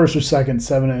is the first or second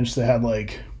 7-inch, they had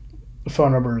like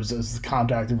phone numbers as the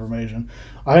contact information.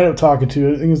 I ended up talking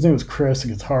to, I think his name was Chris,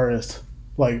 the guitarist,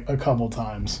 like a couple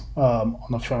times on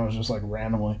the phone, just like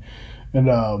randomly. And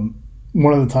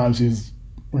one of the times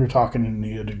we were talking and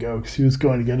he had to go because he was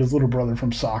going to get his little brother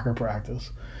from soccer practice.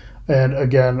 And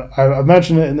again, I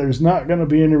mentioned it, and there's not going to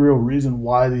be any real reason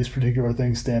why these particular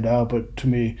things stand out, but to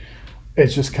me,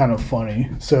 it's just kind of funny.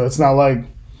 So it's not like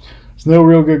there's no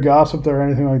real good gossip there or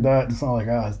anything like that. It's not like,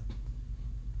 his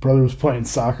brother was playing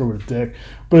soccer with a dick,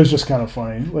 but it's just kind of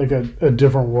funny, like a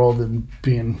different world than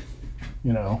being,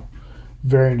 you know,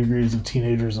 varying degrees of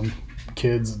teenagers and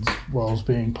kids as well as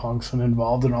being punks and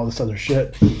involved in all this other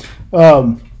shit.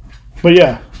 But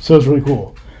yeah, so it's really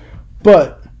cool.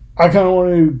 But I kind of want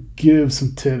to give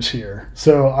some tips here.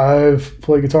 So I've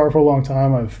played guitar for a long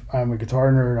time. I'm a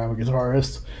guitar nerd. I'm a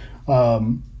guitarist.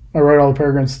 I write all the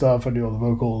Peregrine stuff. I do all the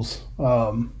vocals,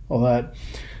 all that.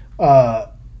 I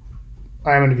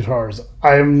am into guitars.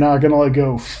 I am not going to like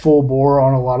go full bore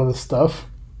on a lot of this stuff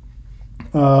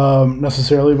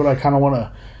necessarily, but I kind of want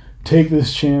to take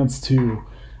this chance to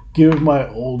give my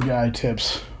old guy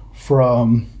tips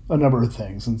from a number of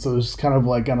things. And so it's kind of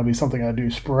like going to be something I do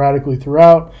sporadically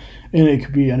throughout, and it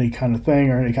could be any kind of thing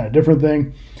or any kind of different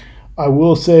thing. I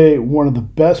will say one of the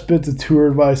best bits of tour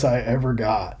advice I ever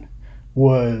got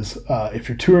was if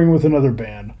you're touring with another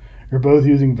band, you're both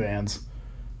using vans,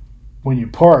 when you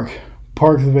park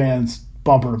the vans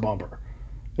bumper to bumper.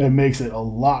 It makes it a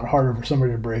lot harder for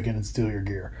somebody to break in and steal your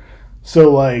gear.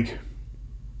 So like,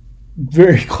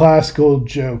 very classical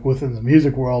joke within the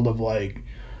music world of like,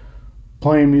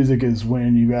 playing music is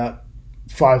when you got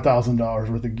 $5,000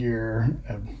 worth of gear,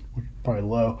 probably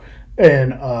low,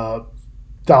 and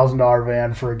 $1,000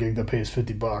 van for a gig that pays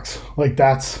 $50. Like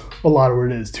that's a lot of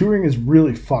what it is. Touring is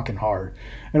really fucking hard,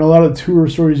 and a lot of tour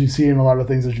stories you see and a lot of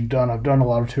things that you've done. I've done a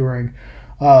lot of touring.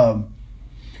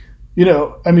 You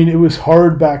know, I mean, it was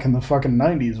hard back in the fucking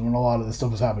 90s when a lot of this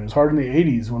stuff was happening. It was hard in the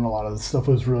 80s when a lot of this stuff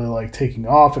was really like taking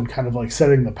off and kind of like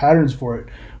setting the patterns for it.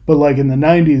 But like in the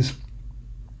 90s,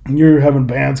 you're having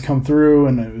bands come through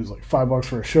and it was like $5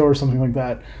 for a show or something like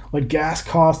that. Like gas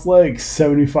cost like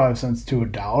 75 cents to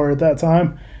 $1 at that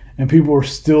time, and people were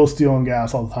still stealing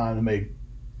gas all the time to make,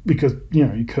 because you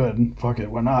know you could, and fuck it,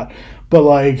 why not? But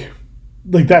like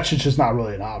that shit's just not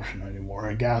really an option anymore,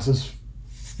 and gas is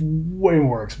way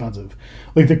more expensive.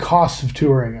 Like the costs of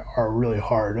touring are really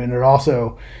hard, and it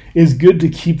also is good to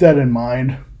keep that in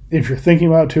mind if you're thinking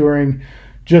about touring,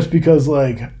 just because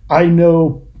like I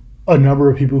know a number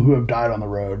of people who have died on the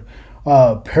road.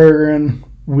 Peregrine,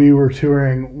 we were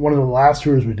touring, one of the last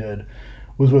tours we did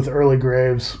was with Early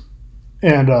Graves,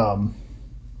 and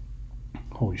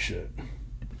holy shit,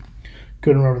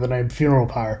 couldn't remember the name, Funeral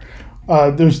Pyre.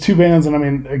 There's two bands, and I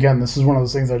mean, again, this is one of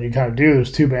those things that you kind of do.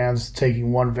 There's two bands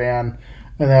taking one van,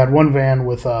 and they had one van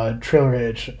with a trailer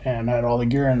hitch and had all the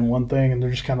gear in one thing, and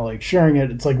they're just kind of like sharing it.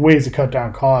 It's like ways to cut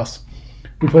down costs.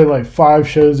 We played like 5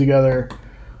 shows together.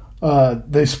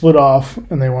 They split off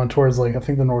and they went towards like I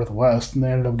think the Northwest, and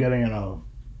they ended up getting in a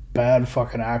bad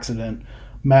fucking accident.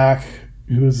 Mac,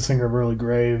 who was the singer of Early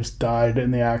Graves, died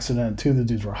in the accident. 2 of the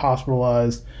dudes were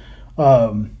hospitalized.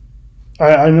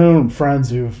 I know friends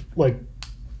who've like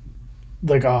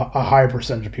a high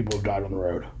percentage of people who've died on the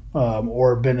road,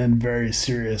 or been in very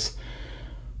serious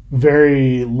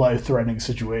very life-threatening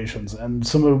situations. And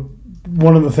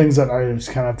one of the things that I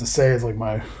just kind of have to say is like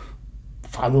my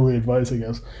fatherly advice, I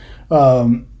guess,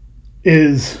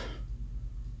 is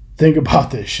think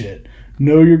about this shit.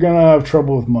 Know you're gonna have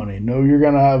trouble with money. Know you're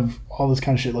gonna have all this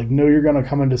kind of shit. Like, know you're gonna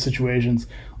come into situations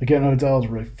like getting a hotel is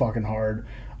really fucking hard.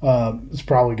 It's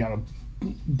probably gonna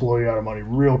blow you out of money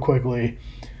real quickly.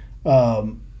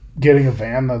 Getting a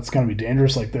van, that's gonna be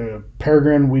dangerous. Like the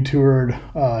Peregrine, we toured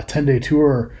a 10-day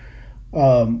tour.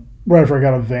 Right after I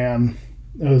got a van,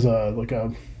 it was like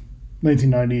a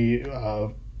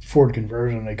 1990 Ford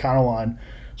Conversion, Econoline.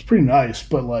 It's pretty nice,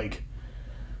 but like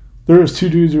there was two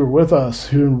dudes who were with us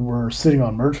who were sitting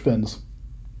on merch bins,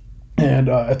 and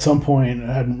at some point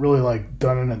I hadn't really like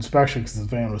done an inspection because the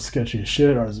van was sketchy as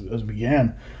shit as it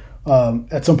began.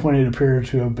 At some point it appeared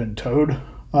to have been towed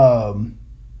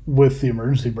with the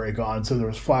emergency brake on, so there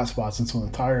was flat spots in some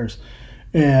of the tires.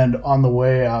 And on the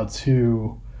way out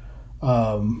to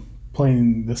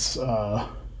playing this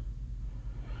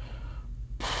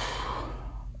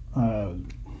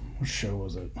what show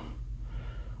was it?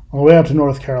 On the way out to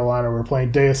North Carolina, we were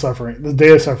playing Day of Suffering, the Day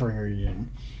of Suffering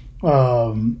reunion.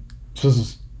 So this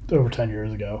is over 10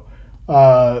 years ago.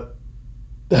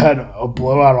 Had a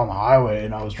blowout on the highway,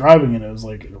 and I was driving, and it was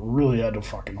like, it really had to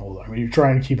fucking hold on. I mean, you're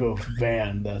trying to keep a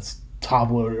van that's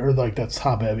top loaded, or like that's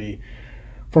top heavy,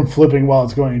 from flipping while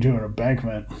it's going into an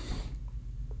embankment.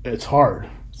 It's hard.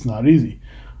 It's not easy.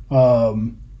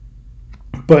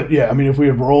 But yeah, I mean, if we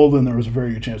had rolled, and there was a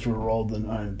very good chance we would have rolled,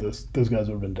 then those guys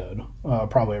would have been dead.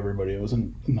 Probably everybody. It was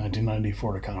in 1990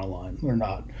 Ford Econoline. They're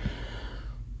not.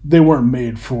 They weren't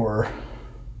made for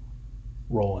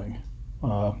rolling.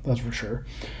 That's for sure.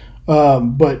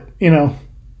 But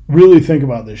really think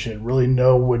about this shit. Really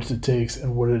know what it takes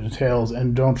and what it entails,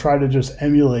 and don't try to just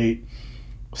emulate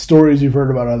stories you've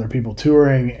heard about other people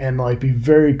touring, and like be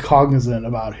very cognizant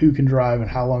about who can drive and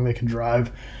how long they can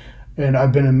drive. And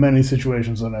I've been in many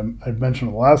situations, and I mentioned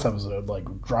in the last episode, like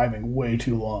driving way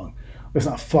too long. It's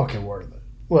not fucking worth it.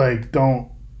 Like,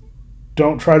 don't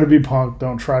try to be punk.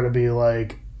 Don't try to be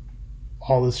like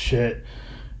all this shit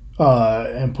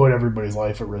and put everybody's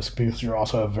life at risk, because you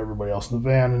also have everybody else in the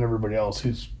van and everybody else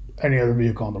who's any other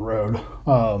vehicle on the road.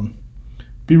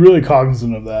 Be really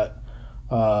cognizant of that.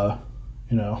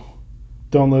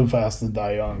 Don't live fast and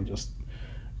die young. Just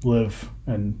live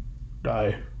and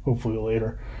die hopefully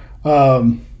later.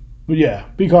 But yeah,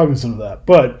 be cognizant of that.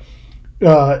 But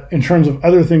in terms of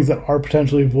other things that are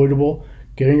potentially avoidable,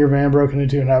 getting your van broken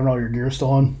into and having all your gear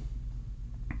stolen,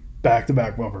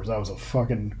 back-to-back bumpers. That was a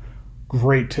fucking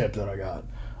great tip that I got.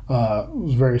 I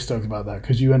was very stoked about that,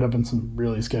 because you end up in some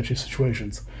really sketchy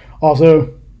situations.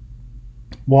 Also,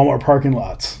 Walmart parking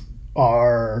lots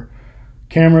are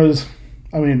cameras.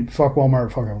 I mean, fuck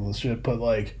Walmart, fuck all this shit, but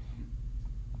like,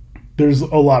 there's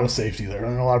a lot of safety there,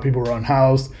 and a lot of people are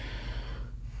unhoused.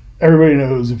 Everybody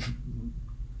knows if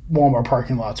Walmart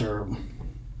parking lots are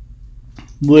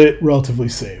lit, relatively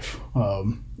safe.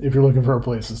 If you're looking for a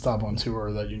place to stop on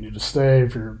tour that you need to stay,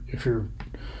 if you're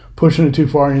pushing it too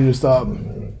far and you need to stop,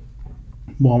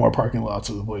 Walmart parking lots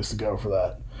are the place to go for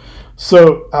that.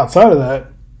 So outside of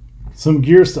that, some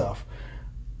gear stuff.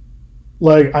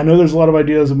 Like, I know there's a lot of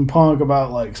ideas in punk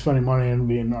about like spending money and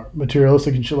being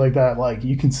materialistic and shit like that. Like,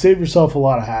 you can save yourself a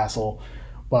lot of hassle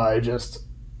by just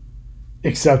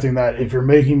accepting that if you're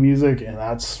making music and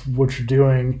that's what you're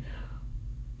doing,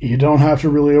 you don't have to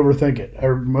really overthink it.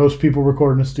 Most people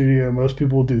record in a studio. Most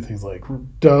people do things like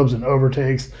dubs and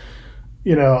overtakes.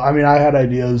 I mean, I had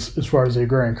ideas as far as the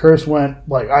Agrarian Curse went.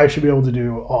 Like, I should be able to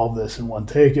do all of this in one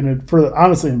take. And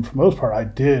honestly, and for the most part, I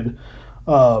did.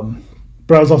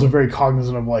 But I was also very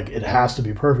cognizant of, like, it has to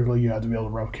be perfectly. You have to be able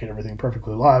to replicate everything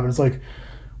perfectly live. And it's like,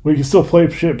 we can still play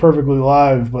shit perfectly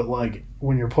live, but, like,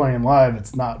 when you're playing live,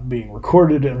 it's not being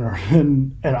recorded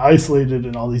and isolated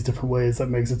in all these different ways that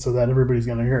makes it so that everybody's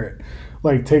going to hear it.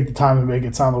 Like, take the time and make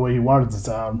it sound the way you want it to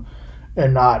sound,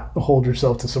 and not hold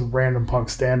yourself to some random punk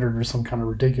standard or some kind of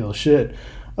ridiculous shit.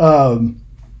 But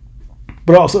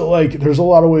also, like, there's a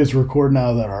lot of ways to record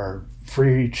now that are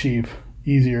free, cheap,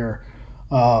 easier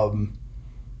than,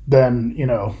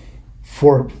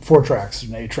 4 tracks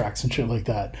and 8 tracks and shit like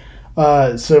that.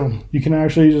 So you can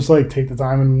actually just, like, take the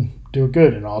time and do it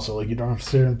good. And also, like, you don't have to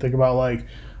sit here and think about, like,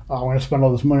 oh, I'm going to spend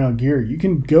all this money on gear. You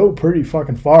can go pretty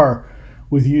fucking far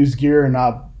with used gear and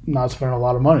not spend a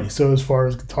lot of money. So as far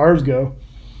as guitars go,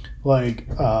 like,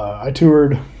 I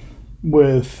toured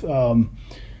with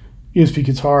ESP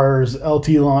guitars,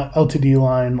 LTD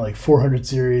line, like 400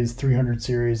 series, 300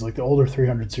 series. Like, the older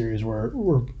 300 series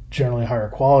were generally higher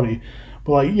quality.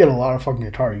 But, like, you get a lot of fucking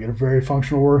guitar. You get a very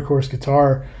functional workhorse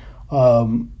guitar.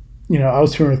 I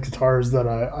was touring with guitars that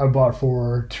I bought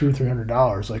for $200 or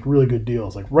 $300, like really good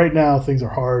deals. Like right now, things are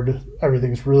hard.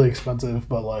 Everything's really expensive,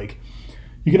 but like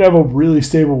you could have a really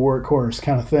stable workhorse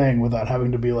kind of thing without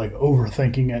having to be like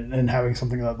overthinking it and having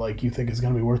something that like you think is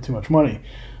going to be worth too much money.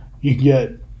 You can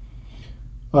get,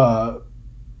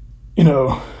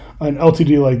 an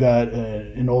LTD like that,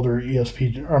 an older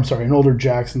an older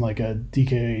Jackson like a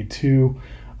DK2,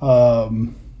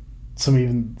 some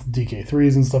even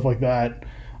DK3s and stuff like that.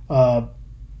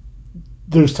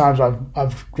 There's times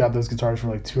I've got those guitars for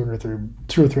like $200 or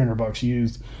 $300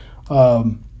 used.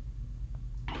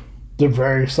 They're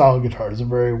very solid guitars. They're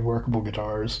very workable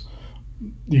guitars.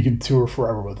 You can tour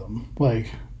forever with them.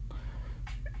 Like,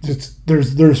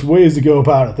 there's ways to go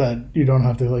about it that you don't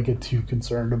have to like get too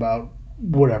concerned about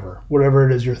whatever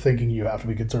it is you're thinking you have to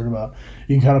be concerned about.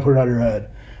 You can kind of put it out of your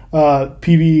head.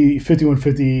 PV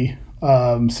 5150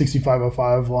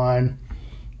 6505 line.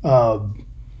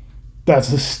 That's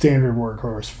the standard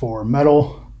workhorse for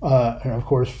metal, and of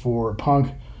course for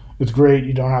punk. It's great.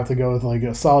 You don't have to go with like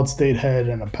a solid state head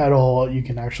and a pedal. You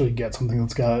can actually get something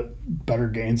that's got better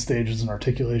gain stages and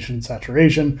articulation and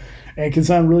saturation, and it can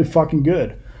sound really fucking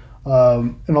good.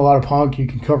 In a lot of punk, you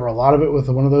can cover a lot of it with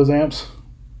one of those amps.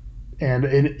 And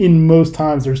in most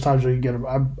times, there's times where you get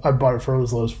I bought it for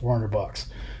as low as $400.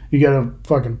 You get a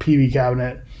fucking PV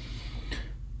cabinet,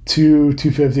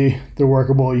 $250. They're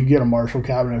workable. You get a Marshall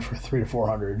cabinet for $300 to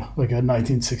 $400, like a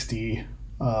 1960.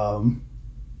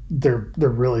 They're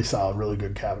really solid, really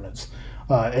good cabinets,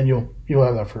 and you'll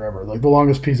have that forever. Like the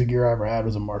longest piece of gear I ever had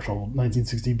was a Marshall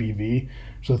 1960 BV,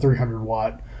 so a 300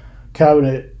 watt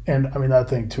cabinet, and I mean that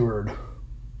thing toured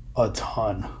a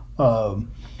ton.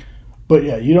 But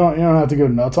yeah, you don't have to go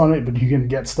nuts on it, but you can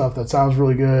get stuff that sounds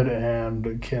really good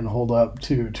and can hold up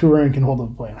to touring, can hold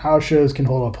up playing house shows, can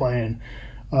hold up playing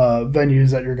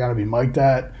venues that you're gonna be mic'd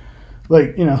at.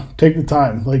 Like, take the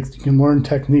time. Like, you can learn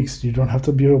techniques. You don't have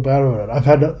to be bad about it.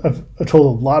 I've told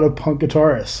a lot of punk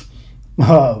guitarists,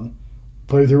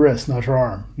 play with your wrist, not your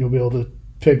arm. You'll be able to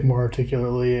pick more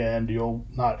articulately, and you'll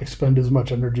not expend as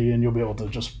much energy, and you'll be able to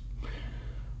just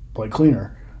play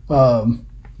cleaner.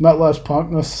 Not less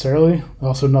punk necessarily.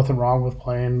 Also, nothing wrong with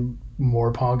playing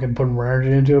more punk and putting more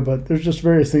energy into it, but there's just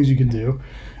various things you can do.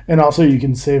 And also, you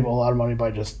can save a lot of money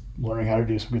by just learning how to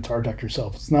do some guitar tech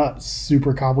yourself. It's not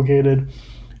super complicated.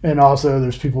 And also,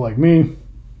 there's people like me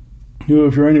who,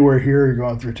 if you're anywhere here, you're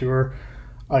going through a tour,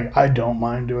 like I don't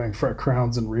mind doing fret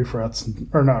crowns and refrets,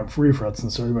 or not refrets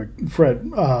necessarily, but fret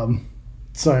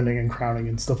sanding and crowning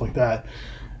and stuff like that.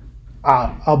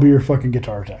 I'll be your fucking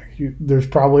guitar tech. There's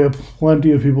probably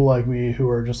plenty of people like me who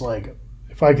are just like,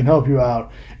 if I can help you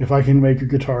out, if I can make your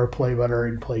guitar play better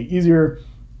and play easier,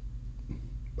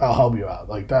 I'll help you out.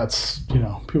 Like that's,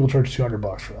 people charge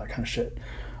 $200 for that kind of shit.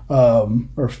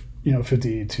 Or,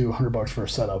 $50 to $100 for a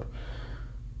setup.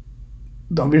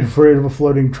 Don't be afraid of a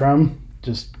floating trem.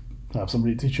 Just have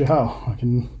somebody teach you how. I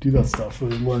can do that stuff.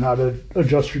 Learn how to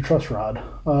adjust your truss rod.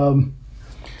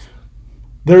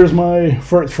 There's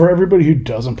for everybody who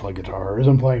doesn't play guitar or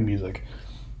isn't playing music,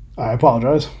 I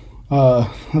apologize.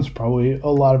 That's probably a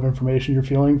lot of information you're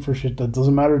feeling for shit that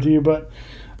doesn't matter to you, but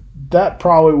that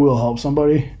probably will help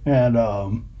somebody, and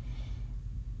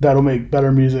that'll make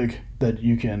better music that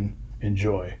you can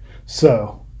enjoy.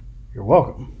 So, you're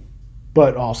welcome.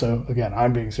 But also, again,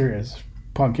 I'm being serious.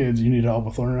 Punk kids, you need help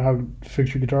with learning how to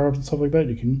fix your guitar up and stuff like that,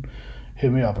 you can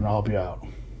hit me up and I'll help you out.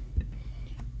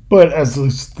 But as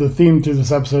the theme to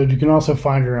this episode, you can also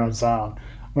find your own sound.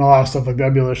 And a lot of stuff like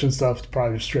Ebullition stuff is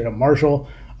probably just straight up Marshall.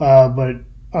 But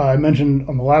I mentioned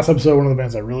on the last episode, one of the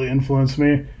bands that really influenced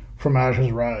me, From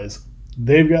Ashes Rise.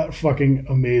 They've got fucking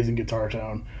amazing guitar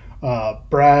tone.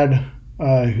 Brad,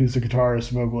 who's the guitarist,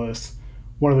 vocalist,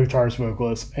 one of the guitarist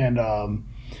vocalists, and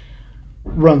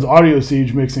runs Audio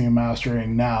Siege mixing and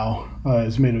mastering now.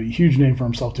 Has made a huge name for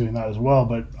himself doing that as well,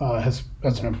 but has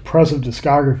an impressive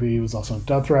discography. He was also in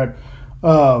Death Threat.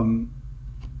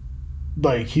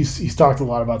 Like he's talked a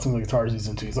lot about some of the guitars he's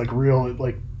into. He's like real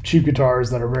like cheap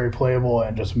guitars that are very playable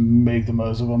and just make the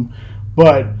most of them.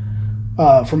 But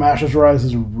From Ashes Rise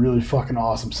is a really fucking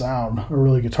awesome sound, a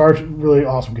really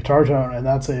awesome guitar tone, and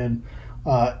that's an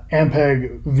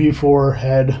Ampeg V4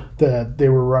 head that they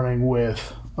were running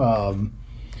with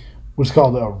what's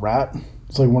called a Rat.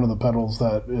 It's like one of the pedals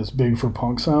that is big for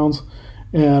punk sounds.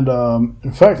 And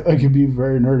in fact, I could be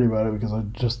very nerdy about it because I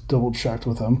just double checked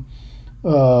with them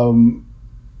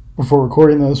before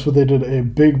recording this. But they did a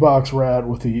big box Rat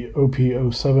with the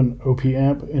OP07 OP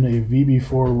amp and a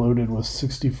VB4 loaded with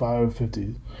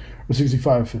 6550s or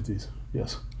 6550s.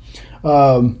 Yes.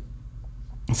 So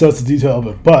that's the detail of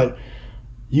it. But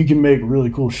you can make really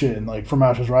cool shit. And like From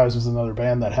Ashes Rise was another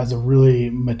band that has a really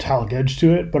metallic edge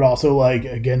to it, but also like,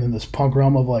 again, in this punk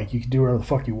realm of like, you can do whatever the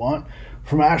fuck you want.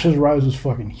 From Ashes Rise was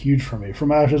fucking huge for me.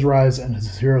 From Ashes Rise and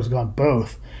His Heroes Gone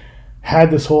both had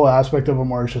this whole aspect of them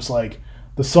where it's just like,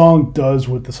 the song does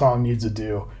what the song needs to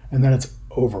do, and then it's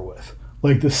over with.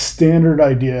 Like the standard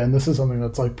idea, and this is something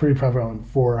that's like pretty prevalent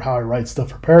for how I write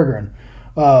stuff for Peregrine,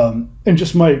 and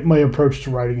just my approach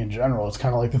to writing in general. It's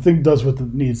kind of like the thing does what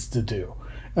it needs to do.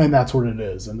 And that's what it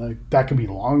is. And that can be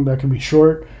long, that can be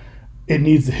short. It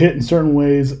needs to hit in certain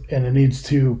ways, and it needs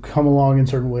to come along in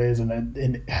certain ways, and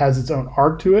it has its own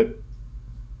arc to it.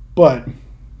 But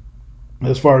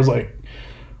as far as like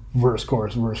verse,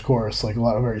 chorus, like a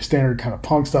lot of very standard kind of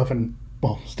punk stuff and,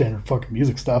 well, standard fucking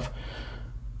music stuff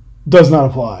does not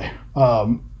apply.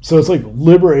 So it's like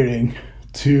liberating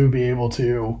to be able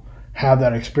to have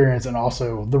that experience, and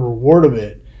also the reward of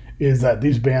it is that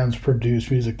these bands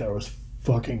produce music that was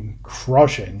fucking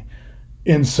crushing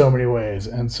in so many ways.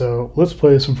 And so let's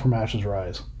play some From Ashes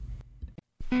Rise.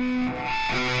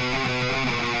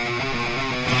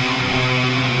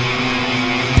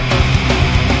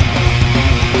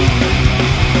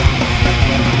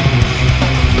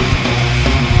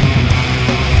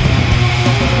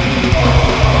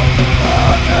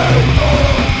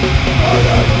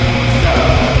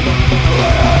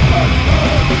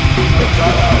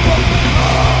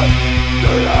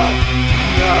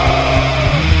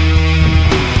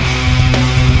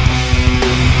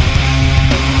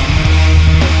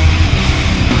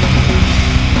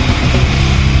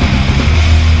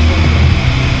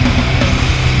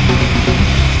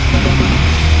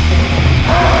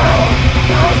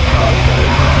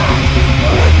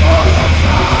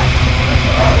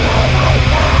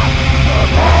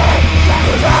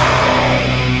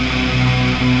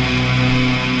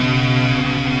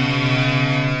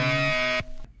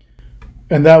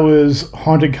 And that was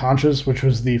Haunted Conscious, which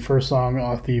was the first song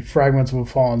off the Fragments of a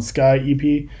Fallen Sky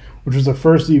EP, which was the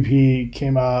first EP,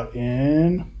 came out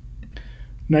in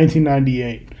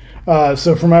 1998.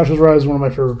 So From Ashes Rise is one of my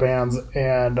favorite bands,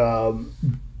 and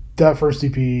that first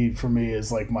EP for me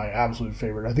is like my absolute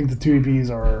favorite. I think the two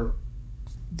EPs are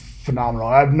phenomenal.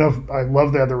 I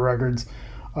love the other records,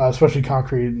 especially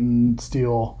Concrete and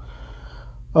Steel.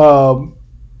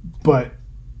 But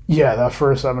yeah, that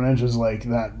first 7 inches, like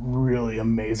that really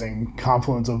amazing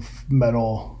confluence of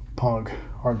metal, punk,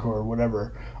 hardcore,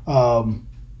 whatever.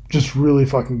 Just really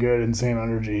fucking good, insane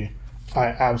energy. I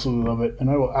absolutely love it, and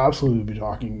I will absolutely be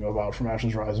talking about From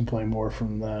Ashes Rise and playing more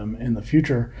from them in the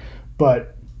future,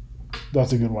 but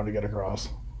that's a good one to get across.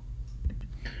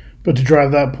 But to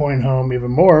drive that point home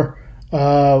even more,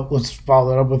 let's follow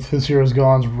that up with His Heroes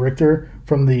Gone's Richter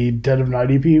from the Dead of Night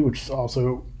EP, which is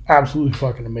also absolutely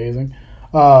fucking amazing.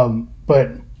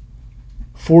 But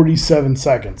 47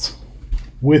 seconds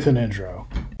with an intro.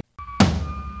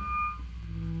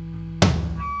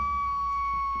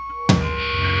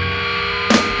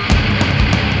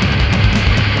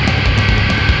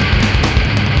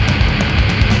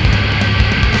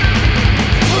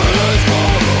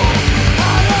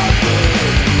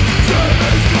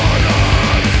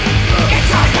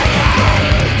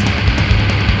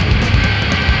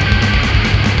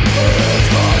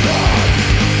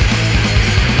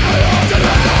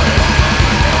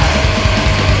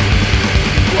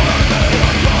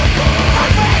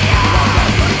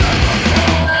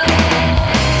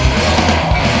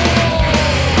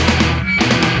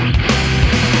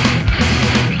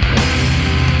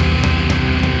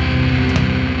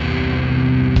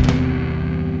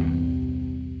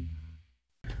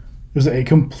 There's a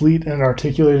complete and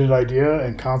articulated idea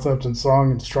and concept and song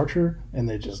and structure,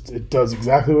 and it does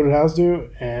exactly what it has to,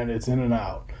 and it's in and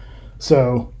out.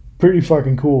 So pretty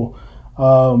fucking cool.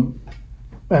 And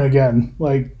again,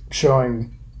 like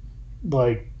showing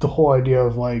like the whole idea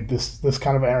of like this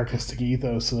kind of anarchistic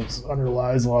ethos that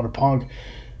underlies a lot of punk.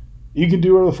 You can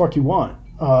do whatever the fuck you want.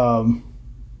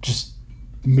 Just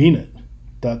mean it.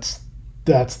 That's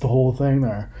the whole thing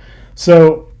there.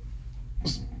 So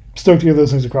stoked to get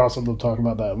those things across. I'd love to talk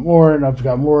about that more, and I've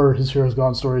got more His Heroes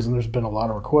Gone stories, and there's been a lot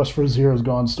of requests for His Heroes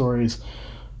Gone stories.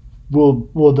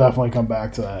 We'll definitely come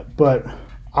back to that, but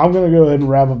I'm gonna go ahead and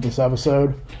wrap up this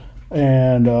episode.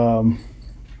 And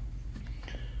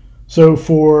so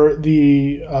for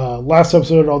the last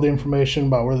episode, all the information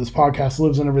about where this podcast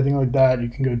lives and everything like that, you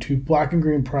can go to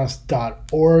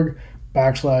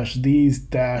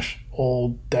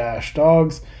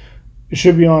blackandgreenpress.org/these-old-dogs. It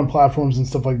should be on platforms and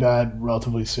stuff like that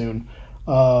relatively soon.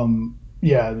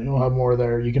 Yeah, you'll have more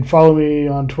there. You can follow me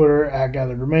on Twitter at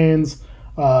Gathered Remains,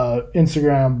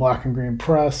 Instagram Black and Green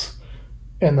Press,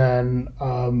 and then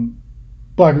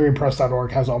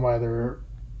blackandgreenpress.org has all my other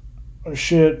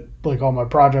shit, like all my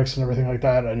projects and everything like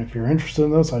that. And if you're interested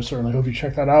in this, I certainly hope you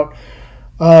check that out.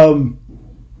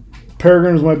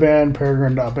 Peregrine is my band,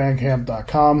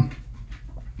 peregrine.bandcamp.com.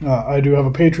 I do have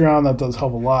a Patreon that does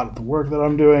help a lot with the work that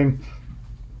I'm doing.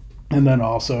 And then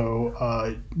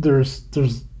also there's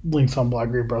links on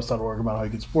blackgreenpress.org about how you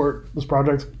can support this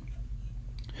project.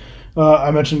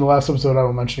 I mentioned in the last episode, I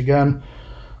will mention again.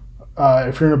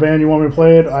 If you're in a band you want me to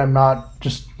play it, I'm not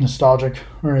just nostalgic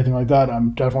or anything like that.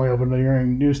 I'm definitely open to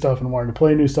hearing new stuff and wanting to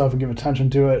play new stuff and give attention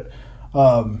to it.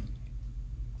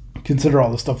 Consider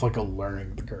all this stuff like a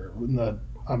learning curve. And that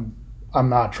I'm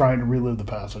not trying to relive the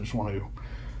past. I just want to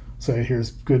say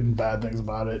here's good and bad things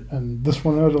about it. And this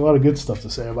one has a lot of good stuff to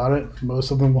say about it. Most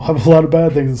of them will have a lot of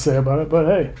bad things to say about it, but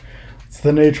hey, it's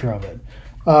the nature of it.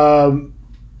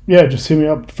 Yeah, just hit me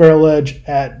up,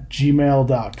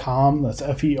 feraledge@gmail.com. That's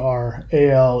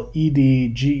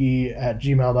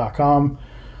FERALEDGE@gmail.com.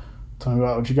 Tell me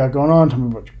about what you got going on. Tell me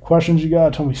what questions you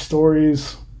got. Tell me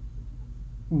stories.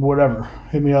 Whatever.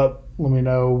 Hit me up. Let me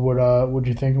know what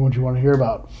you think and what you want to hear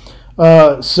about.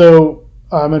 So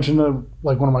I mentioned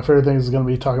like one of my favorite things is going to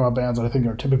be talking about bands that I think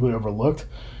are typically overlooked.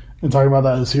 And talking about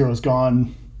that is Heroes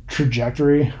Gone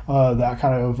trajectory. That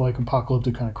kind of like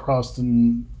apocalyptic kind of crust,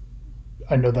 and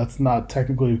I know that's not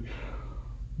technically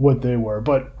what they were,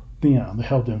 but they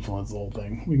helped influence the whole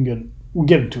thing. We'll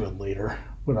get into it later,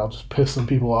 but I'll just piss some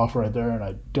people off right there, and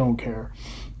I don't care.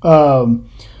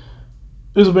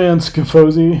 There's a band,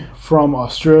 Scafosi, from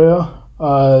Australia.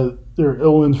 They're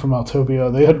Illwinds from Altopia.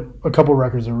 They had a couple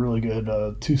records that were really good,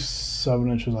 2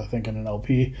 7-inches, I think, and an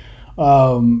LP.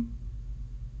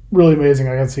 Really amazing.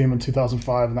 I got to see them in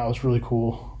 2005, and that was really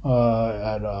cool.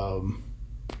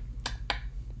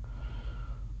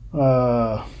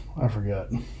 I forget.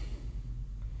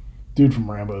 Dude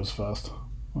from Rambo's Fest.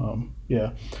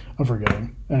 Yeah, I'm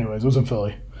forgetting. Anyways, it was in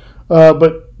Philly.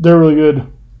 But they're really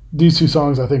good. These two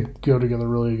songs, I think, go together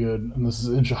really good. And this is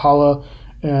Inshallah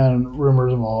and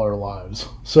Rumors of All Our Lives.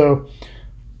 So,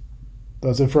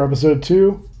 that's it for episode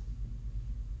 2.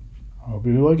 I hope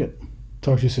you like it.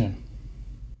 Talk to you soon.